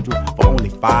 3-month schedule for only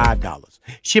 $5.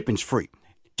 Shipping's free.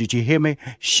 Did you hear me?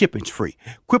 Shipping's free.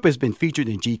 Quip has been featured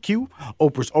in GQ,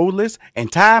 Oprah's Old List,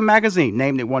 and Time Magazine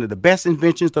named it one of the best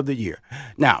inventions of the year.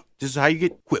 Now, this is how you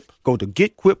get Quip. Go to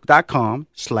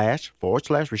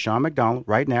getquip.com//Rushion McDonald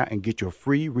right now and get your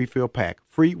free refill pack,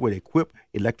 free with a Quip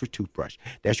electric toothbrush.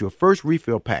 That's your first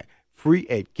refill pack, free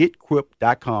at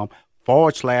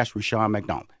getquip.com/Rushion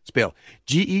McDonald. Spell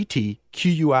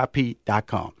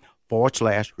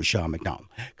GETQUIP.com/Rushion McDonald.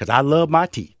 Because I love my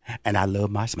teeth and I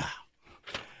love my smile.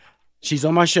 She's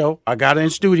on my show. I got her in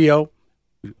studio.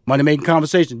 Money Making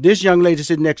Conversation. This young lady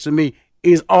sitting next to me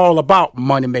is all about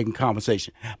Money Making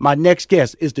Conversation. My next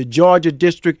guest is the Georgia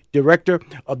District Director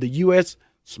of the U.S.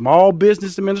 Small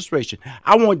Business Administration.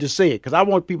 I wanted to say it because I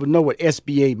want people to know what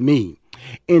SBA means.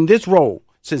 In this role,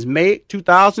 since May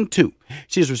 2002,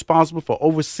 she is responsible for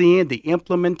overseeing the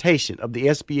implementation of the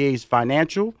SBA's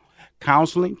financial,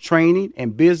 counseling, training,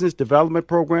 and business development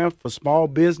programs for small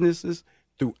businesses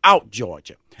throughout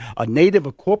Georgia. A native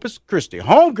of Corpus Christi,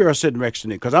 homegirl sitting next to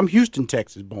me because I'm Houston,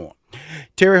 Texas born.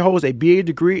 Terry holds a BA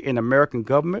degree in American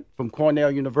Government from Cornell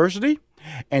University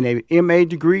and a MA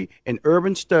degree in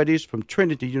Urban Studies from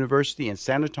Trinity University in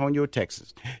San Antonio,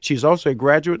 Texas. She's also a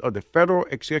graduate of the Federal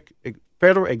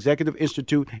Executive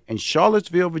Institute in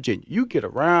Charlottesville, Virginia. You get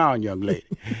around, young lady.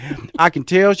 I can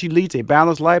tell she leads a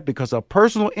balanced life because her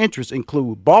personal interests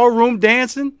include ballroom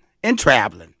dancing and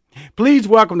traveling. Please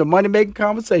welcome to Money Making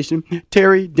Conversation,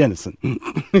 Terry Dennison.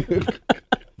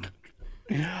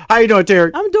 How you doing, Terry?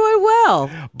 I'm doing well.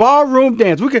 Ballroom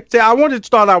dance. I wanted to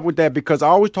start out with that because I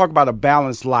always talk about a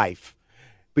balanced life.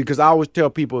 Because I always tell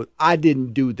people I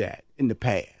didn't do that in the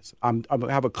past. I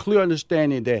have a clear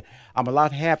understanding that I'm a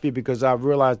lot happier because I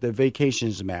realized that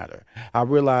vacations matter. I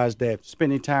realized that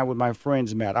spending time with my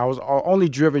friends matter. I was only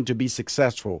driven to be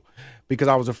successful because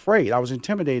I was afraid. I was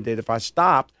intimidated that if I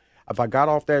stopped, if I got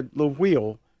off that little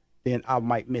wheel, then I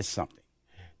might miss something.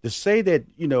 To say that,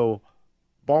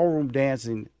 ballroom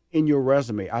dancing in your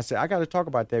resume, I said, I got to talk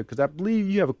about that because I believe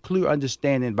you have a clear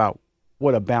understanding about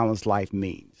what a balanced life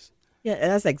means. Yeah,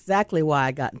 and that's exactly why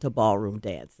I got into ballroom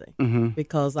dancing,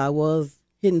 because I was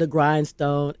hitting the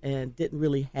grindstone and didn't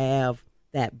really have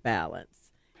that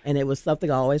balance. And it was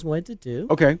something I always wanted to do.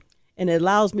 Okay. And it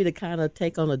allows me to kind of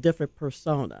take on a different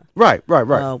persona. Right.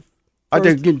 I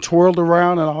think getting twirled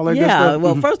around and all that good stuff. Yeah,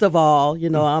 well, first of all,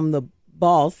 I'm the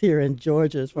boss here in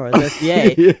Georgia as far as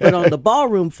SBA. Yeah. But on the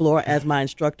ballroom floor, as my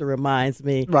instructor reminds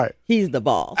me, right, he's the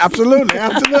boss. Absolutely.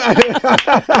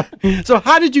 So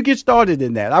how did you get started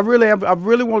in that? I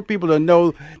really want people to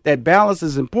know that balance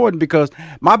is important because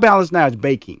my balance now is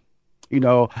baking.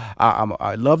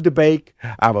 I love to bake.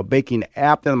 I have a baking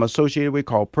app that I'm associated with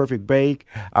called Perfect Bake.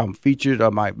 I'm featured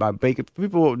on my baking.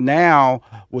 People now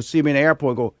will see me in the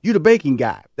airport and go, "You the baking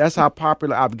guy." That's how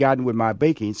popular I've gotten with my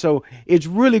baking. So it's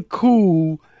really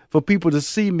cool for people to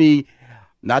see me,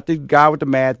 not the guy with the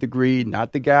math degree,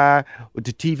 not the guy with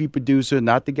the TV producer,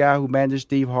 not the guy who managed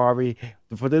Steve Harvey,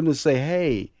 for them to say,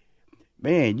 "Hey,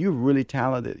 man, you're really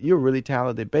talented. You're a really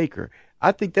talented baker.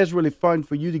 I think that's really fun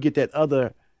for you to get that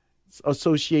other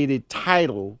associated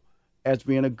title as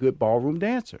being a good ballroom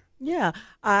dancer. Yeah,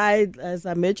 as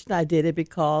I mentioned, I did it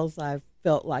because I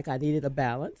felt like I needed a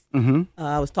balance.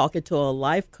 I was talking to a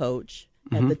life coach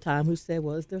at the time who said,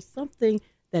 well, is there something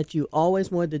that you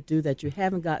always wanted to do that you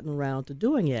haven't gotten around to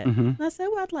doing yet? And I said,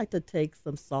 well, I'd like to take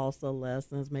some salsa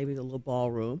lessons, maybe a little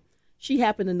ballroom. She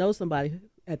happened to know somebody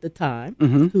at the time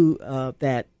who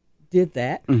that did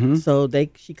that. So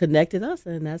she connected us,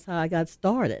 and that's how I got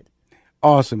started.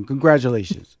 Awesome.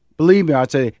 Congratulations. Believe me, I'd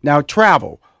say, now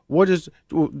travel.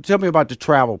 Tell me about the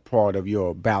travel part of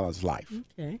your balanced life.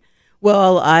 Okay.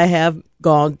 Well, I have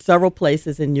gone several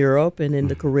places in Europe and in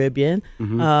the Caribbean.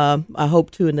 I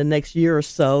hope to, in the next year or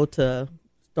so, to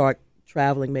start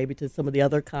traveling maybe to some of the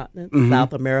other continents,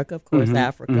 South America, of course,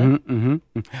 Africa.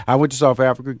 I went to South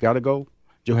Africa. Got to go.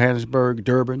 Johannesburg,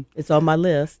 Durban. It's on my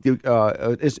list. It's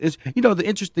the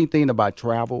interesting thing about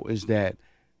travel is that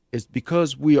it's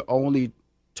because we are only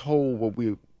told what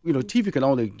TV can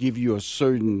only give you a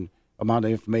certain amount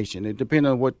of information. It depends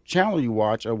on what channel you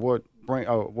watch or what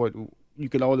you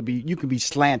can be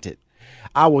slanted.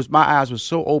 My eyes were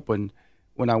so open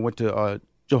when I went to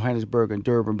Johannesburg and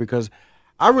Durban because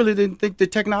I really didn't think the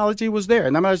technology was there.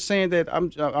 And I'm not saying that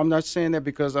I'm not saying that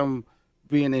because I'm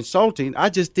being insulting. I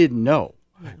just didn't know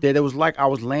that it was like I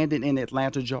was landing in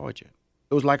Atlanta, Georgia.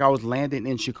 It was like I was landing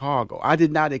in Chicago. I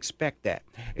did not expect that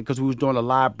because we was doing a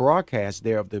live broadcast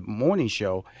there of the morning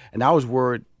show, and I was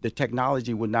worried the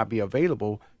technology would not be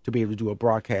available to be able to do a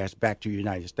broadcast back to the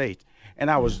United States.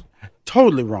 And I was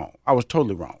totally wrong.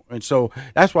 And so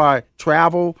that's why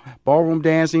travel, ballroom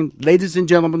dancing, ladies and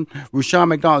gentlemen, Rushion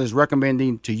McDonald is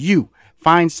recommending to you,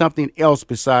 find something else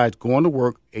besides going to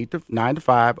work 9 to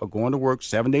 5 or going to work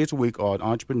 7 days a week or an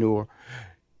entrepreneur.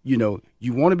 You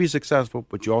want to be successful,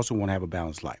 but you also want to have a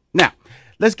balanced life. Now,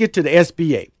 let's get to the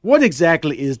SBA. What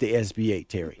exactly is the SBA,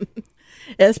 Terry?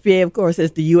 SBA, of course,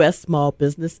 is the U.S. Small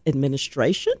Business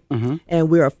Administration, and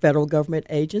we're a federal government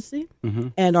agency.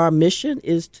 And our mission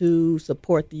is to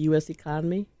support the U.S.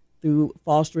 economy through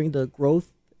fostering the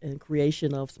growth and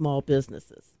creation of small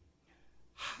businesses.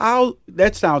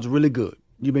 That sounds really good.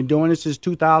 You've been doing it since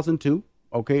 2002,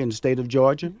 okay, in the state of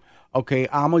Georgia. Okay,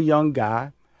 I'm a young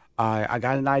guy. I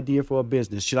got an idea for a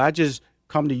business. Should I just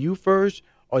come to you first,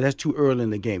 or that's too early in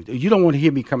the game? You don't want to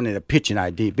hear me coming in and pitching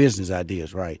business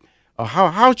ideas, right?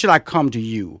 How should I come to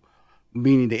you,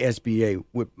 meaning the SBA,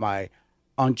 with my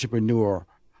entrepreneur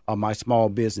or my small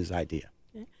business idea?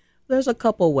 There's a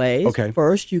couple ways. Okay.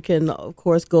 First, you can, of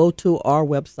course, go to our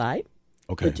website,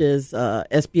 which is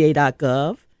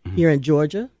SBA.gov. Here in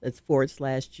Georgia, it's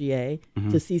 /GA,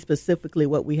 to see specifically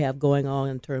what we have going on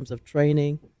in terms of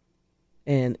training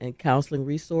and counseling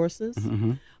resources.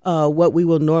 What we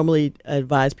will normally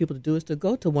advise people to do is to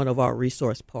go to one of our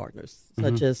resource partners,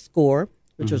 such as SCORE,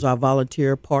 which is our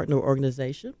volunteer partner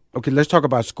organization. Okay, let's talk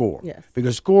about SCORE. Yes.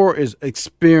 Because SCORE is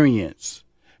experience.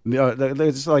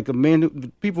 It's like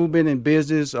people who've been in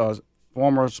business,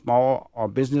 former small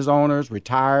business owners,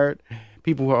 retired,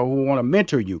 people who want to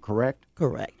mentor you, correct?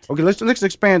 Correct. Okay, let's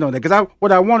expand on that. Because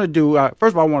what I want to do,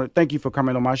 first of all, I want to thank you for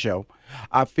coming on my show.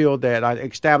 I feel that I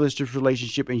established this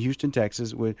relationship in Houston,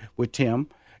 Texas with Tim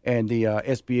and the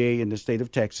SBA in the state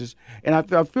of Texas. And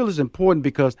I feel it's important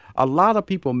because a lot of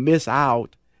people miss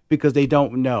out because they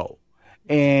don't know.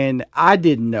 And I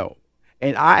didn't know.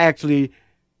 And I actually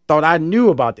thought I knew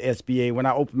about the SBA when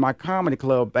I opened my comedy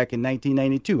club back in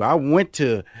 1992. I went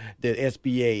to the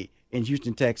SBA in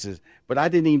Houston, Texas, but I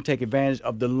didn't even take advantage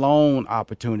of the loan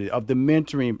opportunity, of the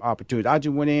mentoring opportunity. I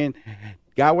just went in,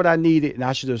 got what I needed, and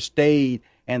I should have stayed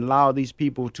and allowed these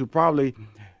people to probably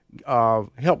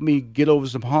help me get over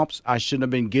some humps I shouldn't have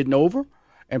been getting over,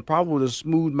 and probably would have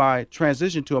smoothed my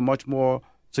transition to a much more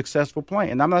successful plan.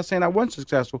 And I'm not saying I wasn't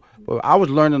successful, but I was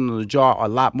learning on the job a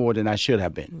lot more than I should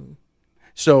have been.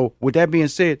 So with that being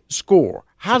said, SCORE,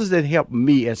 how does that help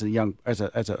me as an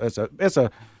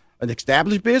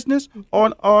established business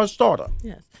or a startup?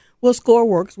 Yes. Well, SCORE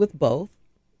works with both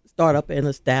startup and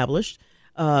established.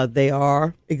 They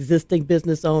are existing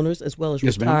business owners as well as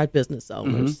retired business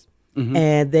owners.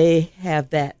 And they have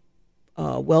that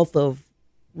wealth of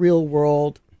real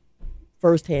world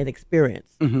firsthand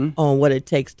experience on what it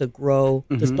takes to grow,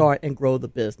 to start and grow the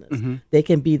business. They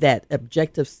can be that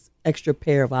objective extra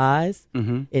pair of eyes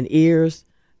and ears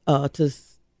to,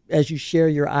 as you share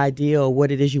your idea or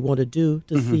what it is you want to do,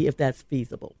 to see if that's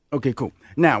feasible. Okay, cool.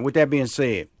 Now, with that being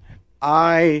said,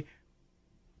 my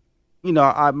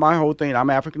whole thing, I'm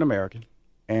African American,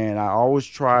 and I always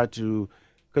try to,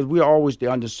 because we're always the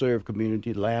underserved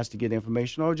community, the last to get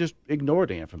information or just ignore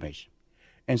the information.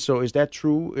 And so is that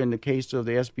true in the case of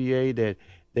the SBA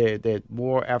that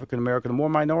more African American, more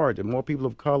minority, more people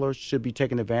of color should be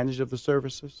taking advantage of the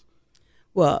services?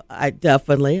 Well, I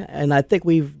definitely, and I think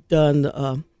we've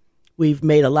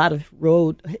made a lot of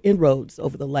inroads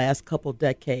over the last couple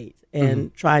decades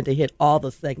and trying to hit all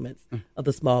the segments of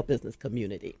the small business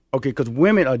community. Okay, because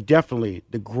women are definitely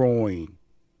the growing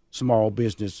small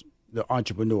business, the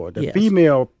entrepreneur. The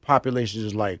female population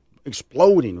is like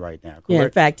exploding right now, correct? Yeah,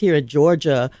 in fact, here in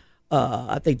Georgia,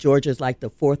 I think Georgia is like the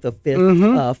 4th or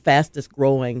 5th fastest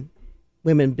growing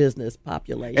women business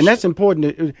population. And that's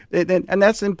important. And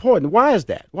that's important. Why is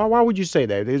that? Why would you say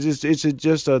that? Is it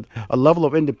just a level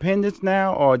of independence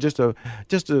now, or just a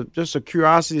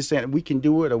curiosity saying we can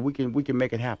do it, or we can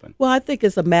make it happen? Well, I think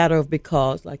it's a matter of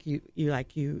because, like you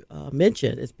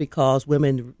mentioned, it's because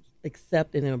women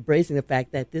accepting and embracing the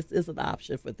fact that this is an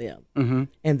option for them,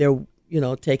 and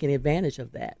they're taking advantage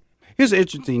of that. Here's an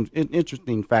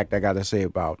interesting fact I got to say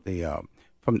about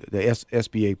from the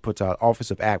SBA puts out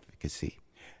Office of Advocacy.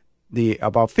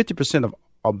 About 50%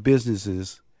 of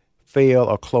businesses fail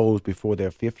or close before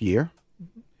their 5th year.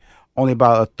 Only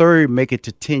about a third make it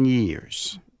to 10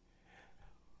 years.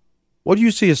 What do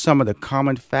you see as some of the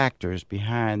common factors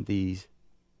behind these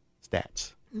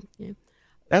stats? Yeah.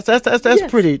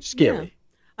 That's pretty scary. Yeah.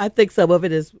 I think some of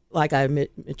it is, like I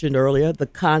mentioned earlier, the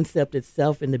concept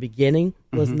itself in the beginning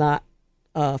was not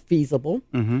feasible.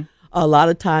 A lot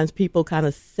of times people kind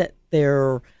of set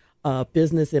their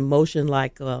business in motion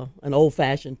like an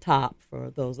old-fashioned top, for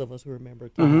those of us who remember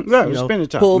tops. Spin the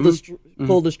top.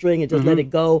 Pull the string and just let it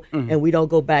go, and we don't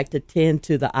go back to tend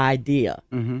to the idea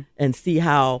and see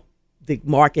how the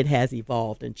market has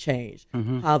evolved and changed,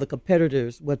 how the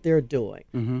competitors, what they're doing,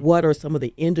 what are some of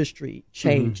the industry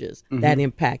changes that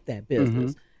impact that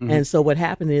business. And so what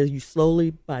happened is you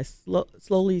slowly,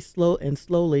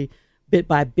 bit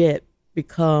by bit,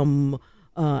 become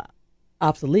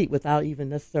obsolete without even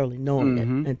necessarily knowing it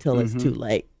until it's too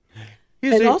late.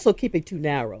 And also keep it too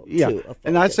narrow, too.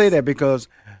 And I say that because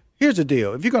here's the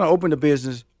deal. If you're going to open a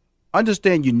business,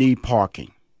 understand you need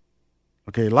parking.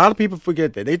 Okay, a lot of people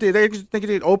forget that. They just think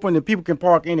it's open and people can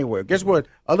park anywhere. Guess what?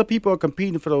 Other people are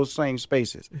competing for those same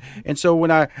spaces. And so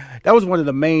that was one of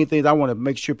the main things I want to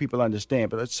make sure people understand.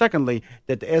 But secondly,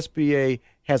 that the SBA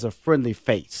has a friendly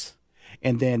face.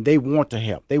 And then they want to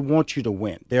help. They want you to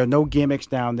win. There are no gimmicks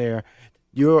down there.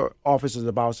 Your office is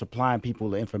about supplying people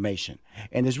the information.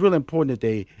 And it's really important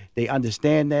that they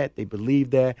understand that, they believe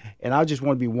that. And I just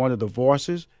want to be one of the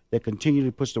voices that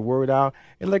continually puts the word out.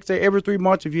 And like I say, every 3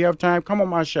 months, if you have time, come on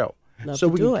my show. So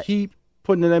we can keep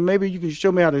putting it in. Maybe you can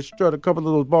show me how to strut a couple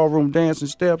of those ballroom dancing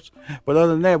steps. But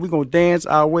other than that, we're going to dance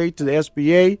our way to the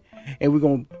SBA, and we're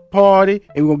going to party,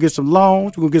 and we're going to get some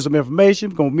loans, we're going to get some information,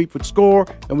 we're going to meet for the score,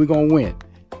 and we're going to win.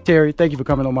 Terry, thank you for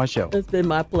coming on my show. It's been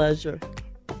my pleasure.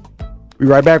 We'll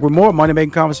be right back with more Money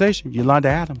Making Conversation. Yolanda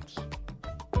Adams.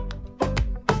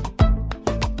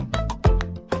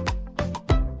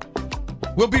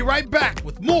 We'll be right back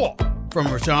with more from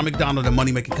Rushion McDonald and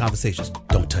Money Making Conversations.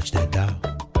 Don't touch that dial.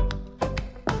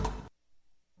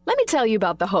 Let me tell you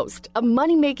about the host of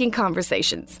Money Making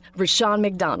Conversations, Rushion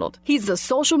McDonald. He's a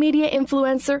social media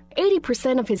influencer.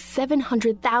 80% of his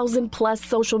 700,000 plus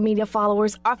social media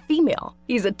followers are female.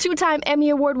 He's a 2-time Emmy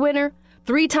Award winner,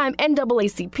 3-time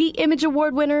NAACP Image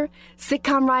Award winner,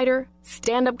 sitcom writer,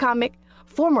 stand-up comic,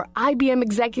 former IBM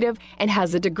executive, and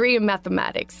has a degree in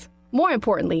mathematics. More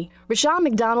importantly, Rushion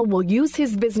McDonald will use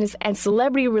his business and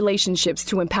celebrity relationships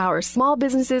to empower small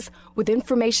businesses with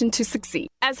information to succeed.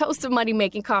 As host of Money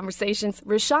Making Conversations,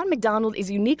 Rushion McDonald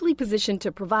is uniquely positioned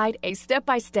to provide a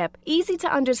step-by-step,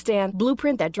 easy-to-understand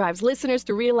blueprint that drives listeners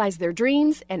to realize their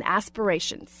dreams and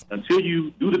aspirations. Until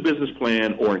you do the business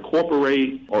plan or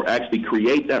incorporate or actually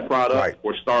create that product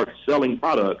or start selling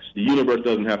products, the universe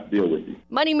doesn't have to deal with you.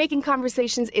 Money Making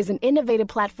Conversations is an innovative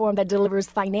platform that delivers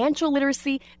financial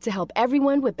literacy to help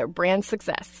everyone with their brand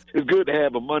success. It's good to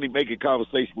have a money-making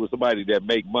conversation with somebody that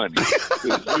make money.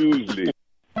 Usually.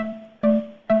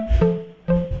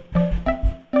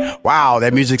 Wow,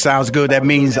 that music sounds good. That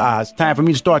means it's time for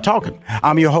me to start talking.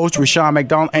 I'm your host, Rushion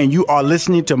McDonald, and you are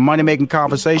listening to Money Making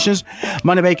Conversations.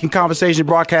 Money Making Conversations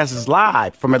broadcasts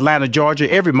live from Atlanta,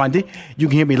 Georgia, every Monday. You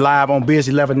can hear me live on Biz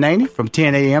 1190 from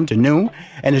 10 a.m. to noon,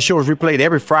 and the show is replayed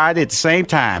every Friday at the same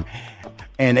time,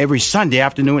 and every Sunday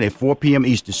afternoon at 4 p.m.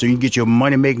 Eastern, so you can get your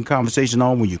money-making conversation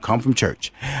on when you come from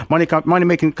church.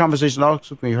 Money-making conversation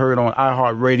also can be heard on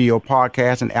iHeartRadio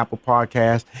podcast and Apple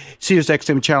Podcasts, Sirius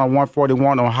XM Channel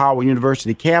 141 on Howard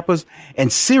University campus,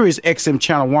 and Sirius XM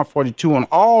Channel 142 on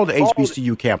all the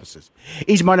HBCU campuses.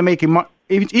 Each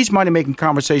Money-Making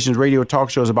Conversations radio talk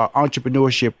show is about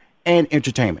entrepreneurship and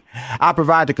entertainment. I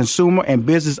provide the consumer and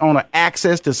business owner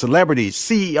access to celebrities,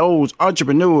 CEOs,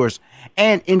 entrepreneurs,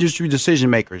 and industry decision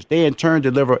makers. They in turn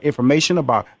deliver information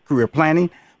about career planning,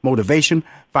 motivation,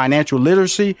 financial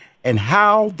literacy, and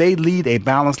how they lead a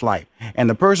balanced life. And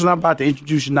the person I'm about to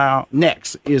introduce you now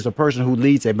next is a person who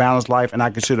leads a balanced life, and I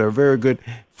consider a very good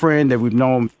friend that we've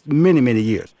known many, many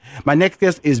years. My next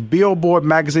guest is Billboard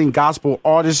Magazine Gospel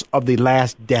Artist of the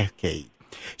Last Decade.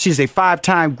 She's a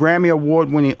 5-time Grammy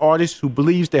Award-winning artist who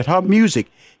believes that her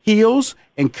music heals,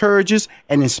 encourages,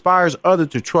 and inspires others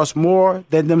to trust more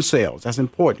than themselves. That's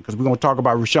important because we're going to talk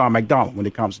about Rushion McDonald when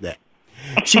it comes to that.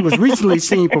 She was recently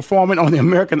seen performing on the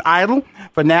American Idol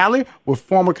finale with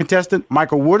former contestant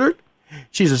Michael Woodard.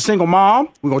 She's a single mom.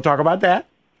 We're going to talk about that.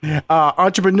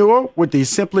 Entrepreneur with the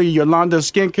Simply Yolanda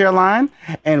skincare line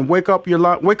and Wake Up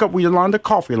with Yolanda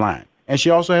coffee line. And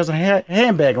she also has a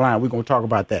handbag line. We're going to talk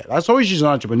about that. I told you she's an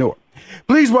entrepreneur.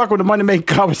 Please welcome to Money Making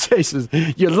Conversations,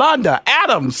 Yolanda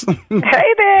Adams.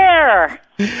 Hey there.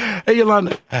 Hey,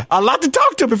 Yolanda. A lot to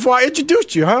talk to before I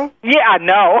introduced you, huh? Yeah, I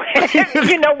know.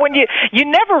 You know, when you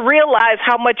never realize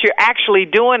how much you're actually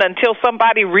doing until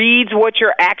somebody reads what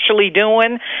you're actually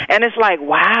doing. And it's like,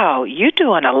 wow, you're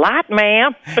doing a lot,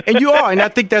 ma'am. And you are. And I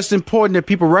think that's important that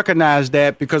people recognize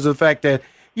that because of the fact that,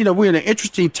 you know, we're in an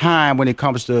interesting time when it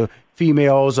comes to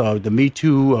females, the Me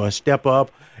Too, Step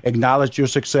Up, acknowledge your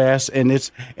success, and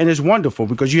it's wonderful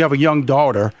because you have a young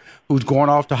daughter who's going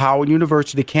off to Howard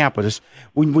University campus.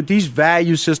 With these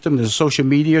value systems and social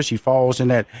media, she falls in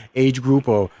that age group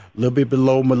or a little bit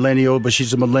below millennial, but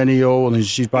she's a millennial and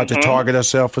she's about to target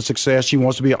herself for success. She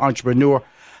wants to be an entrepreneur.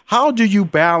 How do you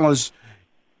balance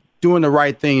doing the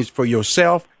right things for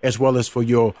yourself as well as for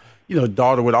your,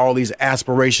 daughter with all these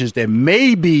aspirations that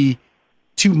may be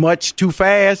too much, too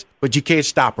fast, but you can't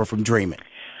stop her from dreaming?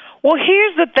 Well,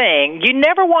 here's the thing. You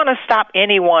never want to stop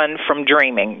anyone from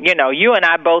dreaming. You know, you and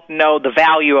I both know the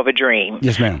value of a dream.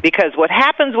 Yes, ma'am. Because what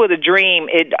happens with a dream,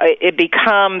 it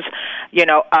becomes,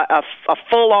 a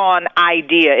full-on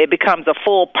idea. It becomes a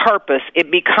full purpose. It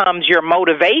becomes your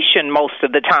motivation most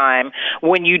of the time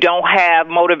when you don't have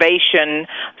motivation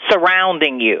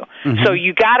surrounding you. Mm-hmm. So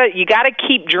you gotta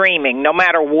keep dreaming no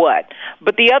matter what.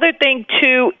 But the other thing,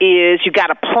 too, is you got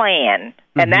to plan.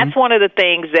 And that's one of the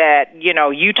things that,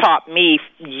 you taught me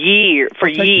for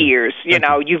years.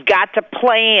 You've got to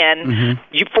plan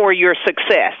for your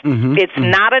success. It's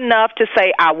not enough to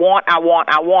say, I want.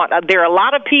 There are a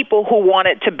lot of people who want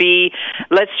it to be,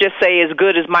 let's just say, as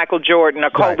good as Michael Jordan or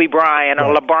Kobe Bryant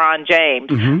or LeBron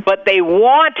James. But they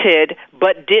wanted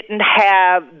but didn't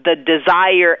have the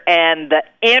desire and the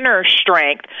inner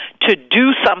strength to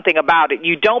do something about it.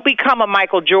 You don't become a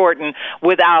Michael Jordan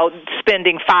without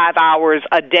spending 5 hours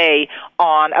a day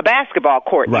on a basketball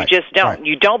court. You just don't.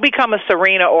 You don't become a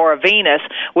Serena or a Venus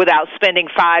without spending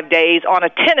 5 days on a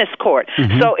tennis court.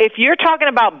 So if you're talking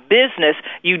about business,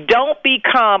 you don't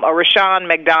become a Rushion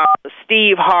McDonald,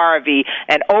 Steve Harvey,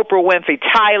 and Oprah Winfrey,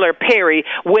 Tyler Perry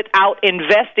without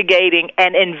investigating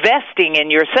and investing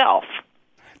in yourself.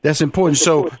 That's important.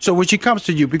 So when she comes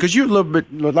to you, because you're a little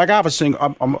bit like I have a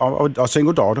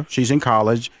single daughter. She's in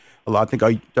college. I think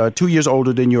 2 years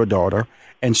older than your daughter,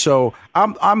 and so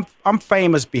I'm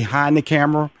famous behind the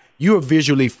camera. You are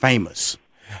visually famous.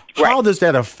 How does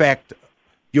that affect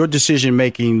your decision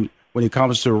making when it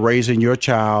comes to raising your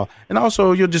child, and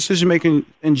also your decision making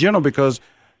in general? Because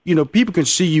people can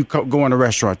see you go in a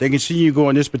restaurant. They can see you go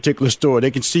in this particular store. They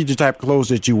can see the type of clothes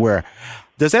that you wear.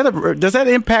 Does that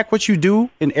impact what you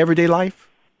do in everyday life?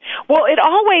 Well, it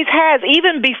always has,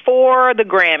 even before the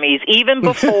Grammys, even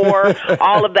before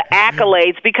all of the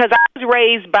accolades, because I was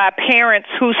raised by parents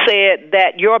who said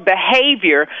that your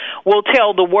behavior will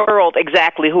tell the world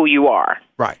exactly who you are.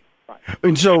 Right.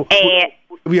 And so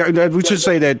we should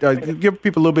say that, give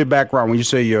people a little bit of background when you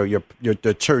say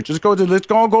the church. Let's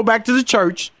go back to the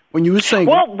church. When you were singing.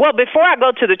 Well, before I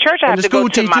go to the church, I have to go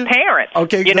to my parents.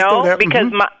 Okay,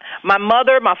 because my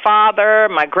mother, my father,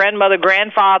 my grandmother,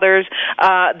 grandfathers,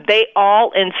 they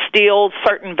all instilled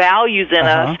certain values in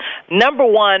us. Number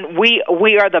one, we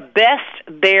are the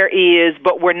best there is,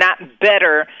 but we're not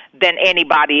better than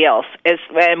anybody else.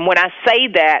 And when I say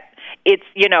that, it's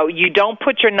you don't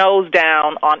put your nose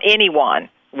down on anyone,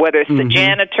 whether it's the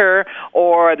janitor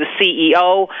or the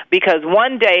CEO, because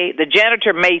one day the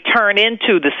janitor may turn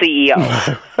into the CEO.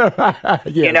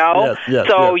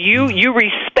 You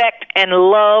respect and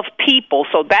love people.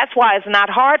 So that's why it's not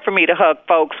hard for me to hug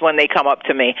folks when they come up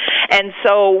to me. And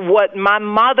so what my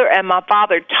mother and my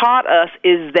father taught us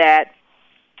is that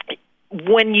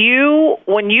when you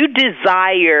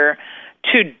desire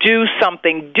to do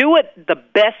something, do it the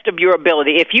best of your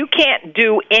ability. If you can't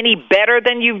do any better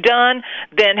than you've done,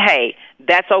 then hey,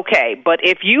 that's okay. But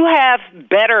if you have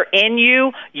better in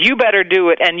you, you better do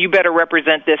it, and you better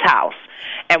represent this house.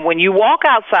 And when you walk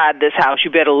outside this house,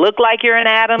 you better look like you're an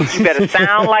Adams, you better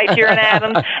sound like you're an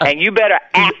Adams, and you better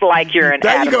act like you're an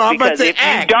Adams. Because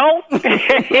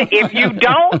if you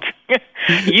don't,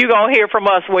 you're going to hear from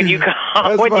us when you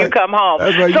come you come home.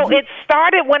 So it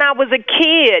started when I was a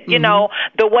kid, you know,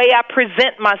 the way I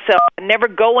present myself. I never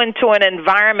go into an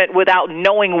environment without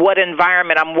knowing what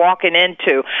environment I'm walking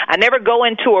into. I never go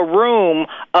into a room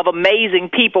of amazing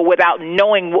people without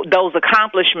knowing those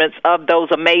accomplishments of those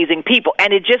amazing people.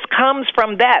 And it just comes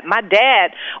from that. My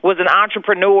dad was an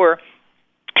entrepreneur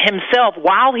himself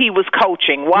while he was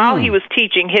coaching, while he was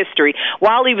teaching history,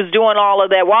 while he was doing all of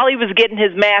that, while he was getting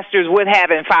his master's with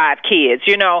having 5 kids.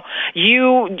 You know,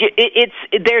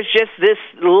 there's just this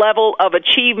level of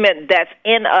achievement that's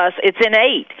in us. It's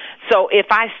innate. So if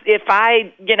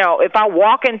I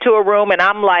walk into a room and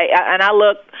I'm like, and I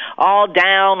look all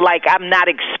down like I'm not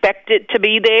expected to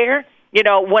be there, you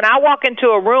know, when I walk into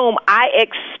a room, I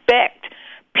expect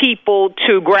people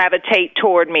to gravitate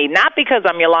toward me, not because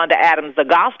I'm Yolanda Adams, the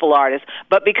gospel artist,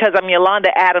 but because I'm Yolanda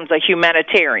Adams, a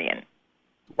humanitarian.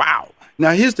 Wow.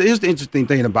 Now, here's the interesting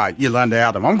thing about Yolanda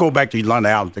Adams. I'm going to go back to Yolanda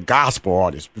Adams, the gospel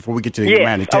artist, before we get to the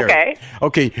humanitarian.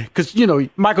 Okay, because, you know,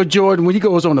 Michael Jordan, when he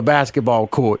goes on the basketball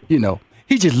court, you know,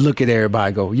 he just look at everybody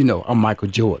and go, you know, I'm Michael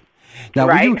Jordan. Now,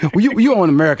 when you on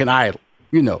American Idol,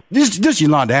 you know, this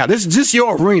Yolanda Adams, this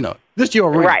your arena. This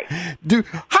your arena. Right.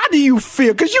 How do you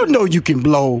feel? Because you know you can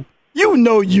blow. You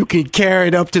know you can carry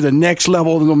it up to the next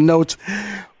level of them notes.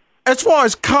 As far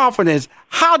as confidence,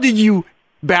 how do you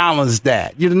balance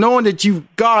that? You know, knowing that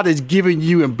God has given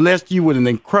you and blessed you with an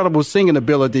incredible singing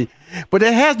ability, but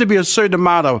there has to be a certain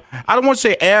amount of, I don't want to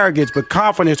say arrogance, but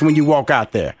confidence when you walk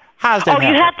out there. How's that happen?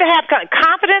 You have to have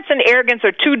confidence and arrogance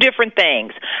are two different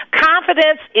things.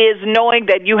 Confidence is knowing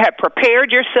that you have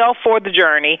prepared yourself for the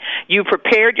journey. You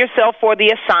prepared yourself for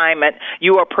the assignment.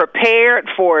 You are prepared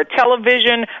for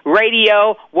television,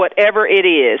 radio, whatever it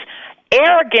is.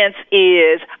 Arrogance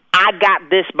is, I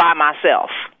got this by myself.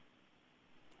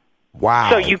 Wow.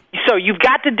 So you've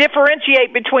got to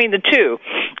differentiate between the two.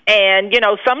 And, you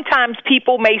know, sometimes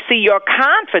people may see your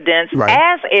confidence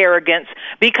as arrogance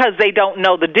because they don't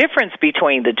know the difference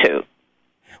between the two.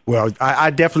 Well,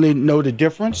 I definitely know the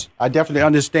difference. I definitely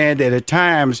understand that at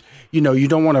times, you know, you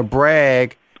don't want to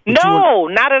brag. No,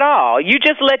 not at all. You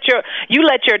just let your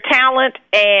talent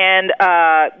and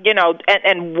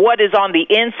and what is on the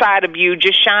inside of you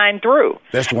just shine through.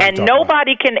 That's what and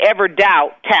nobody can ever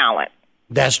doubt talent.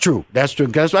 That's true. That's true.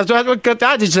 Cause I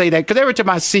just say that because every time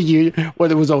I see you,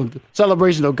 whether it was on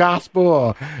Celebration of Gospel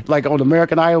or like on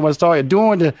American Idol, when I started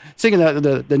singing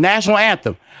the national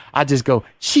anthem, I just go,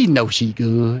 she knows she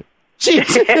good. She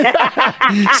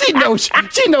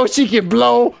knows she can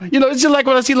blow. You know, it's just like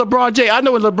when I see LeBron James. I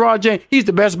know with LeBron James, he's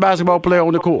the best basketball player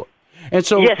on the court. And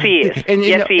so, yes, he is. And,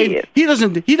 yes, he is.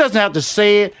 He doesn't have to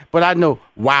say it, but I know,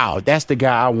 wow, that's the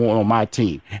guy I want on my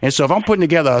team. And so if I'm putting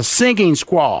together a singing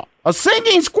squad,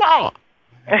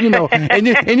 you know, and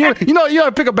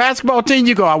you pick a basketball team,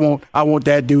 you go, I want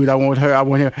that dude, I want her, I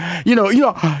want him. You know,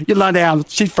 Yolanda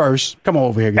Adams, she first. Come on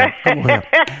over here, girl. Come over here.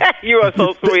 You are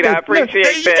so sweet. I appreciate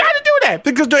that. You got to do that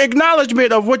because the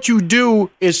acknowledgement of what you do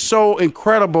is so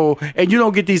incredible, and you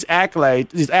don't get these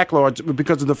accolades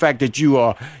because of the fact that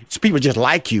people just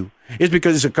like you. It's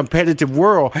because it's a competitive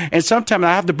world, and sometimes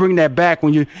I have to bring that back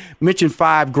when you mention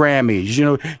 5 Grammys. You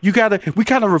know, we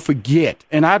kind of forget,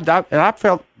 and I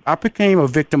felt I became a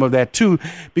victim of that too,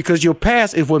 because your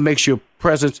past is what makes your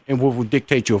present and what will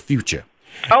dictate your future.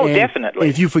 Oh, and definitely.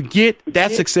 If you forget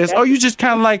that success, or you just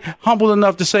kind of like humble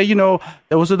enough to say, you know,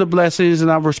 those are the blessings,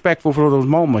 and I'm respectful for those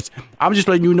moments. I'm just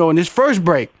letting you know in this first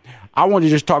break, I want to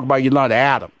just talk about Yolanda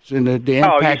Adams and the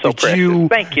impact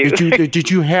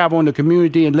that you have on the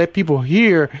community, and let people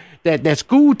hear that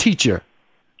school teacher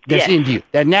that's in you,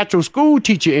 that natural school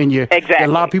teacher in you. Exactly. That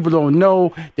a lot of people don't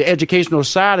know, the educational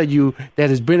side of you that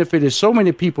has benefited so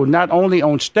many people, not only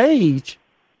on stage,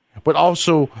 but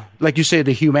also, like you said,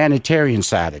 the humanitarian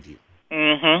side of you.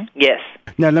 Mm-hmm. Yes.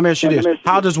 Now, let me ask you this.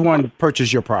 How does one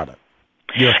purchase your product?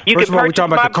 First of all, we're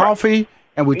talking about the coffee,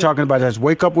 and we're talking about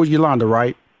Wake Up with Yolanda,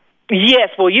 right? Yes,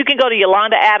 well, you can go to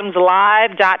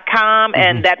YolandaAdamsLive.com,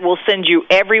 and that will send you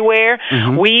everywhere.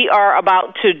 We are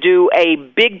about to do a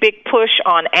big push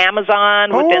on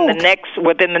Amazon within the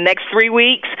next 3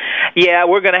 weeks. Yeah,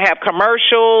 we're going to have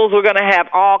commercials. We're going to have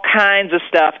all kinds of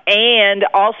stuff, and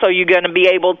also you're going to be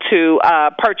able to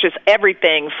purchase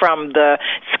everything from the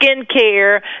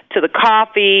skincare to the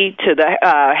coffee to the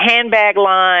handbag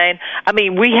line. I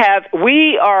mean, we're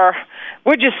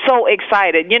just so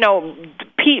excited. You know,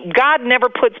 God never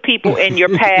puts people in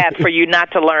your path for you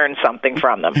not to learn something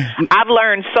from them. I've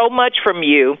learned so much from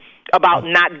you about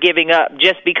not giving up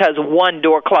just because one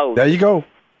door closed. There you go.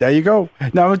 Now, I'm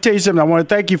going to tell you something. I want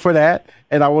to thank you for that,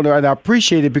 and I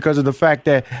appreciate it because of the fact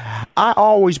that I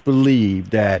always believe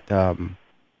that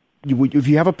if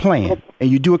you have a plan and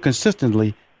you do it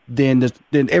consistently, then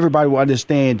everybody will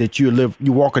understand that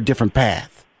you walk a different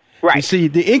path. Right. You see,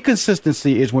 the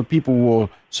inconsistency is when people will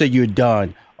say you're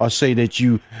done or say that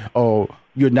you're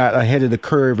not ahead of the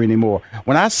curve anymore.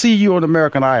 When I see you on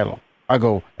American Idol, I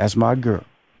go, that's my girl.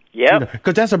 Yeah.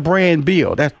 Because that's a brand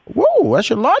build. That's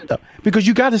Yolanda. Because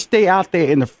you got to stay out there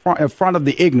in front of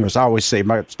the ignorance. I always say,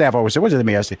 my staff always say, what does that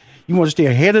mean? I say, you want to stay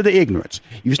ahead of the ignorance.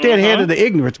 You stay ahead of the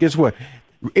ignorance, guess what?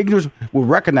 Ignorance will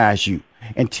recognize you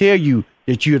and tell you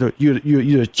that you're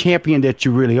the champion that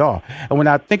you really are. And when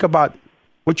I think about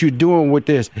what you're doing with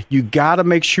this, you got to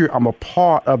make sure I'm a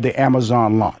part of the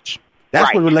Amazon launch.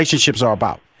 That's what relationships are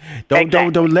about.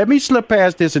 Don't let me slip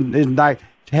past this and not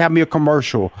have me a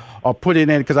commercial or put it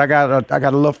in because I got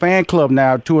a little fan club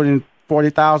now,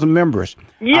 240,000 members.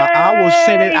 I will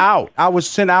send it out. I will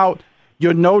send out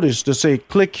your notice to say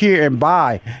click here and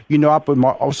buy. You know, I put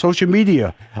my social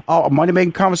media, Money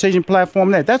Making Conversation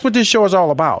platform. That's what this show is all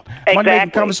about. Exactly. Money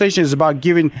Making Conversation is about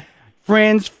giving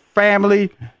friends, family,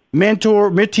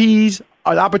 mentees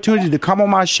an opportunity to come on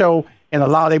my show and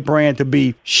allow their brand to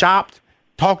be shopped,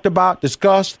 talked about,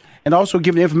 discussed, and also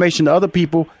giving information to other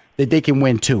people that they can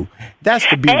win too. That's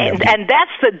the beauty of it. And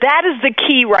that is the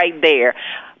key right there.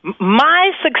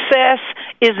 My success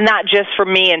is not just for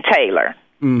me and Taylor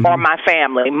or my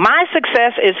family. My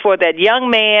success is for that young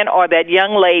man or that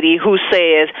young lady who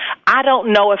says, I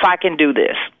don't know if I can do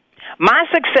this. My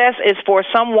success is for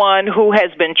someone who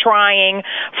has been trying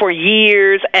for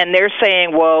years and they're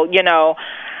saying, well, you know,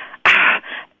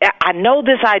 I know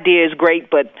this idea is great,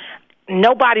 but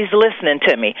nobody's listening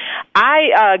to me.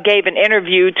 I gave an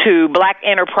interview to Black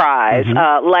Enterprise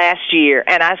last year,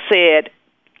 and I said,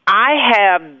 I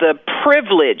have the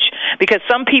privilege, because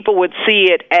some people would see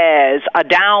it as a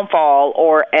downfall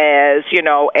or as,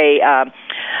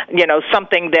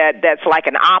 something that's like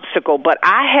an obstacle, but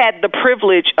I had the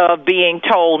privilege of being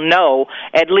told no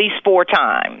at least 4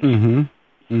 times.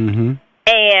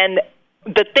 And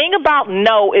the thing about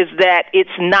no is that it's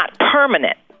not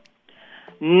permanent.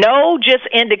 No just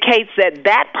indicates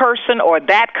that person or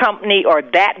that company or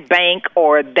that bank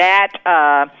or that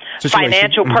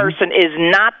financial person is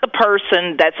not the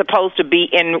person that's supposed to be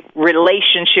in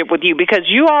relationship with you, because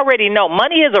you already know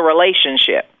money is a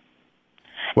relationship.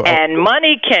 Well, and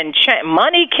money can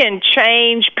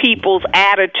change people's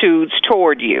attitudes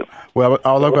toward you. Well,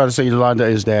 all I've got to say, Yolanda,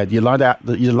 is that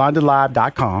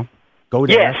YolandaLive.com. Go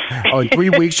there. Yes. In 3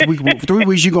 weeks, 3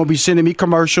 weeks, you're going to be sending me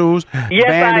commercials, banners,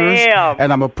 I am.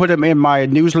 And I'm going to put them in my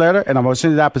newsletter, and I'm going to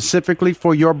send it out specifically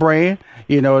for your brand.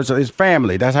 You know, it's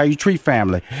family. That's how you treat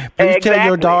family. Please tell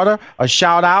your daughter a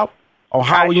shout out on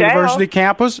Howard University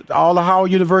campus, all the Howard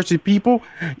University people.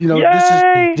 You know,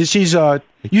 she's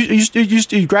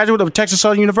you graduate of Texas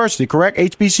Southern University, correct?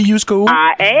 HBCU school.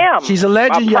 I am. She's a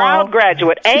legend, a proud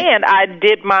graduate, and I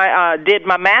did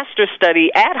my master's study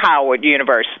at Howard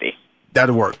University.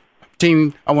 That'll work.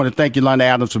 Team, I want to thank Yolanda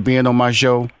Adams for being on my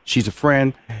show. She's a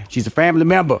friend. She's a family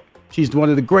member. She's one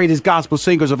of the greatest gospel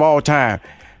singers of all time.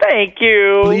 Thank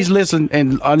you. Please listen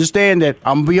and understand that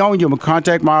I'm going to be on you. I'm going to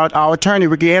contact our attorney,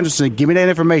 Ricky Anderson. Give me that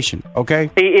information,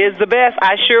 okay? He is the best.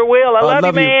 I sure will. I love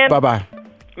you, man. Bye-bye.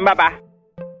 Bye-bye.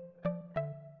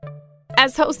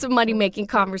 As host of Money Making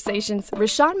Conversations,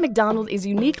 Rushion McDonald is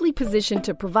uniquely positioned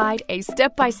to provide a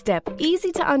step-by-step,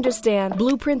 easy-to-understand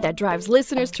blueprint that drives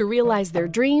listeners to realize their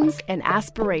dreams and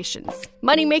aspirations.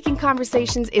 Money Making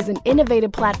Conversations is an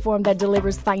innovative platform that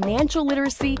delivers financial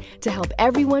literacy to help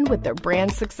everyone with their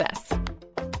brand success.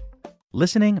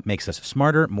 Listening makes us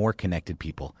smarter, more connected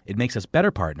people. It makes us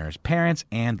better partners, parents,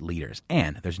 and leaders.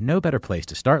 And there's no better place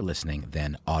to start listening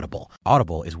than Audible.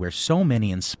 Audible is where so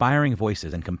many inspiring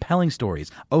voices and compelling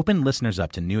stories open listeners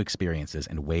up to new experiences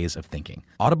and ways of thinking.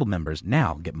 Audible members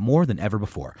now get more than ever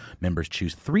before. Members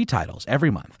choose 3 titles every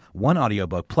month, 1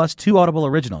 audiobook plus 2 Audible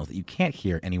originals that you can't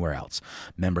hear anywhere else.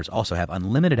 Members also have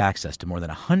unlimited access to more than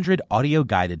 100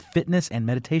 audio-guided fitness and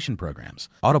meditation programs.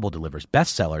 Audible delivers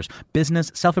bestsellers,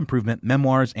 business, self-improvement,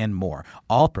 memoirs, and more,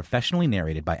 all professionally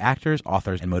narrated by actors,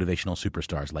 authors, and motivational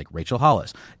superstars like Rachel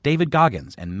Hollis, David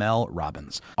Goggins, and Mel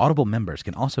Robbins. Audible members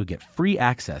can also get free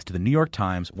access to the New York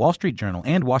Times, Wall Street Journal,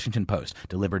 and Washington Post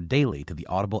delivered daily to the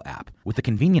Audible app. With the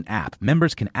convenient app,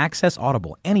 members can access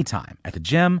Audible anytime, at the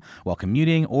gym, while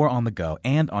commuting, or on the go,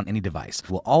 and on any device.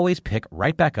 We'll always pick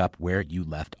right back up where you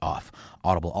left off.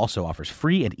 Audible also offers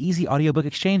free and easy audiobook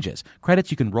exchanges,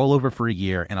 credits you can roll over for a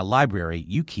year, and a library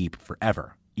you keep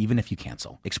forever, even if you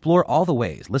cancel. Explore all the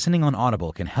ways listening on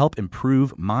Audible can help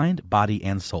improve mind, body,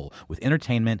 and soul with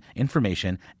entertainment,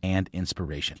 information, and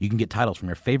inspiration. You can get titles from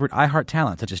your favorite iHeart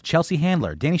talent such as Chelsea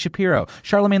Handler, Danny Shapiro,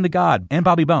 Charlemagne the God, and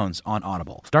Bobby Bones on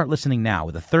Audible. Start listening now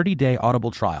with a 30-day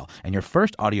Audible trial, and your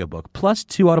first audiobook plus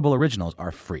 2 Audible originals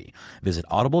are free. Visit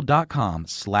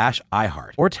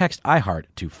audible.com/iHeart or text iHeart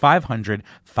to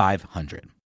 500-500.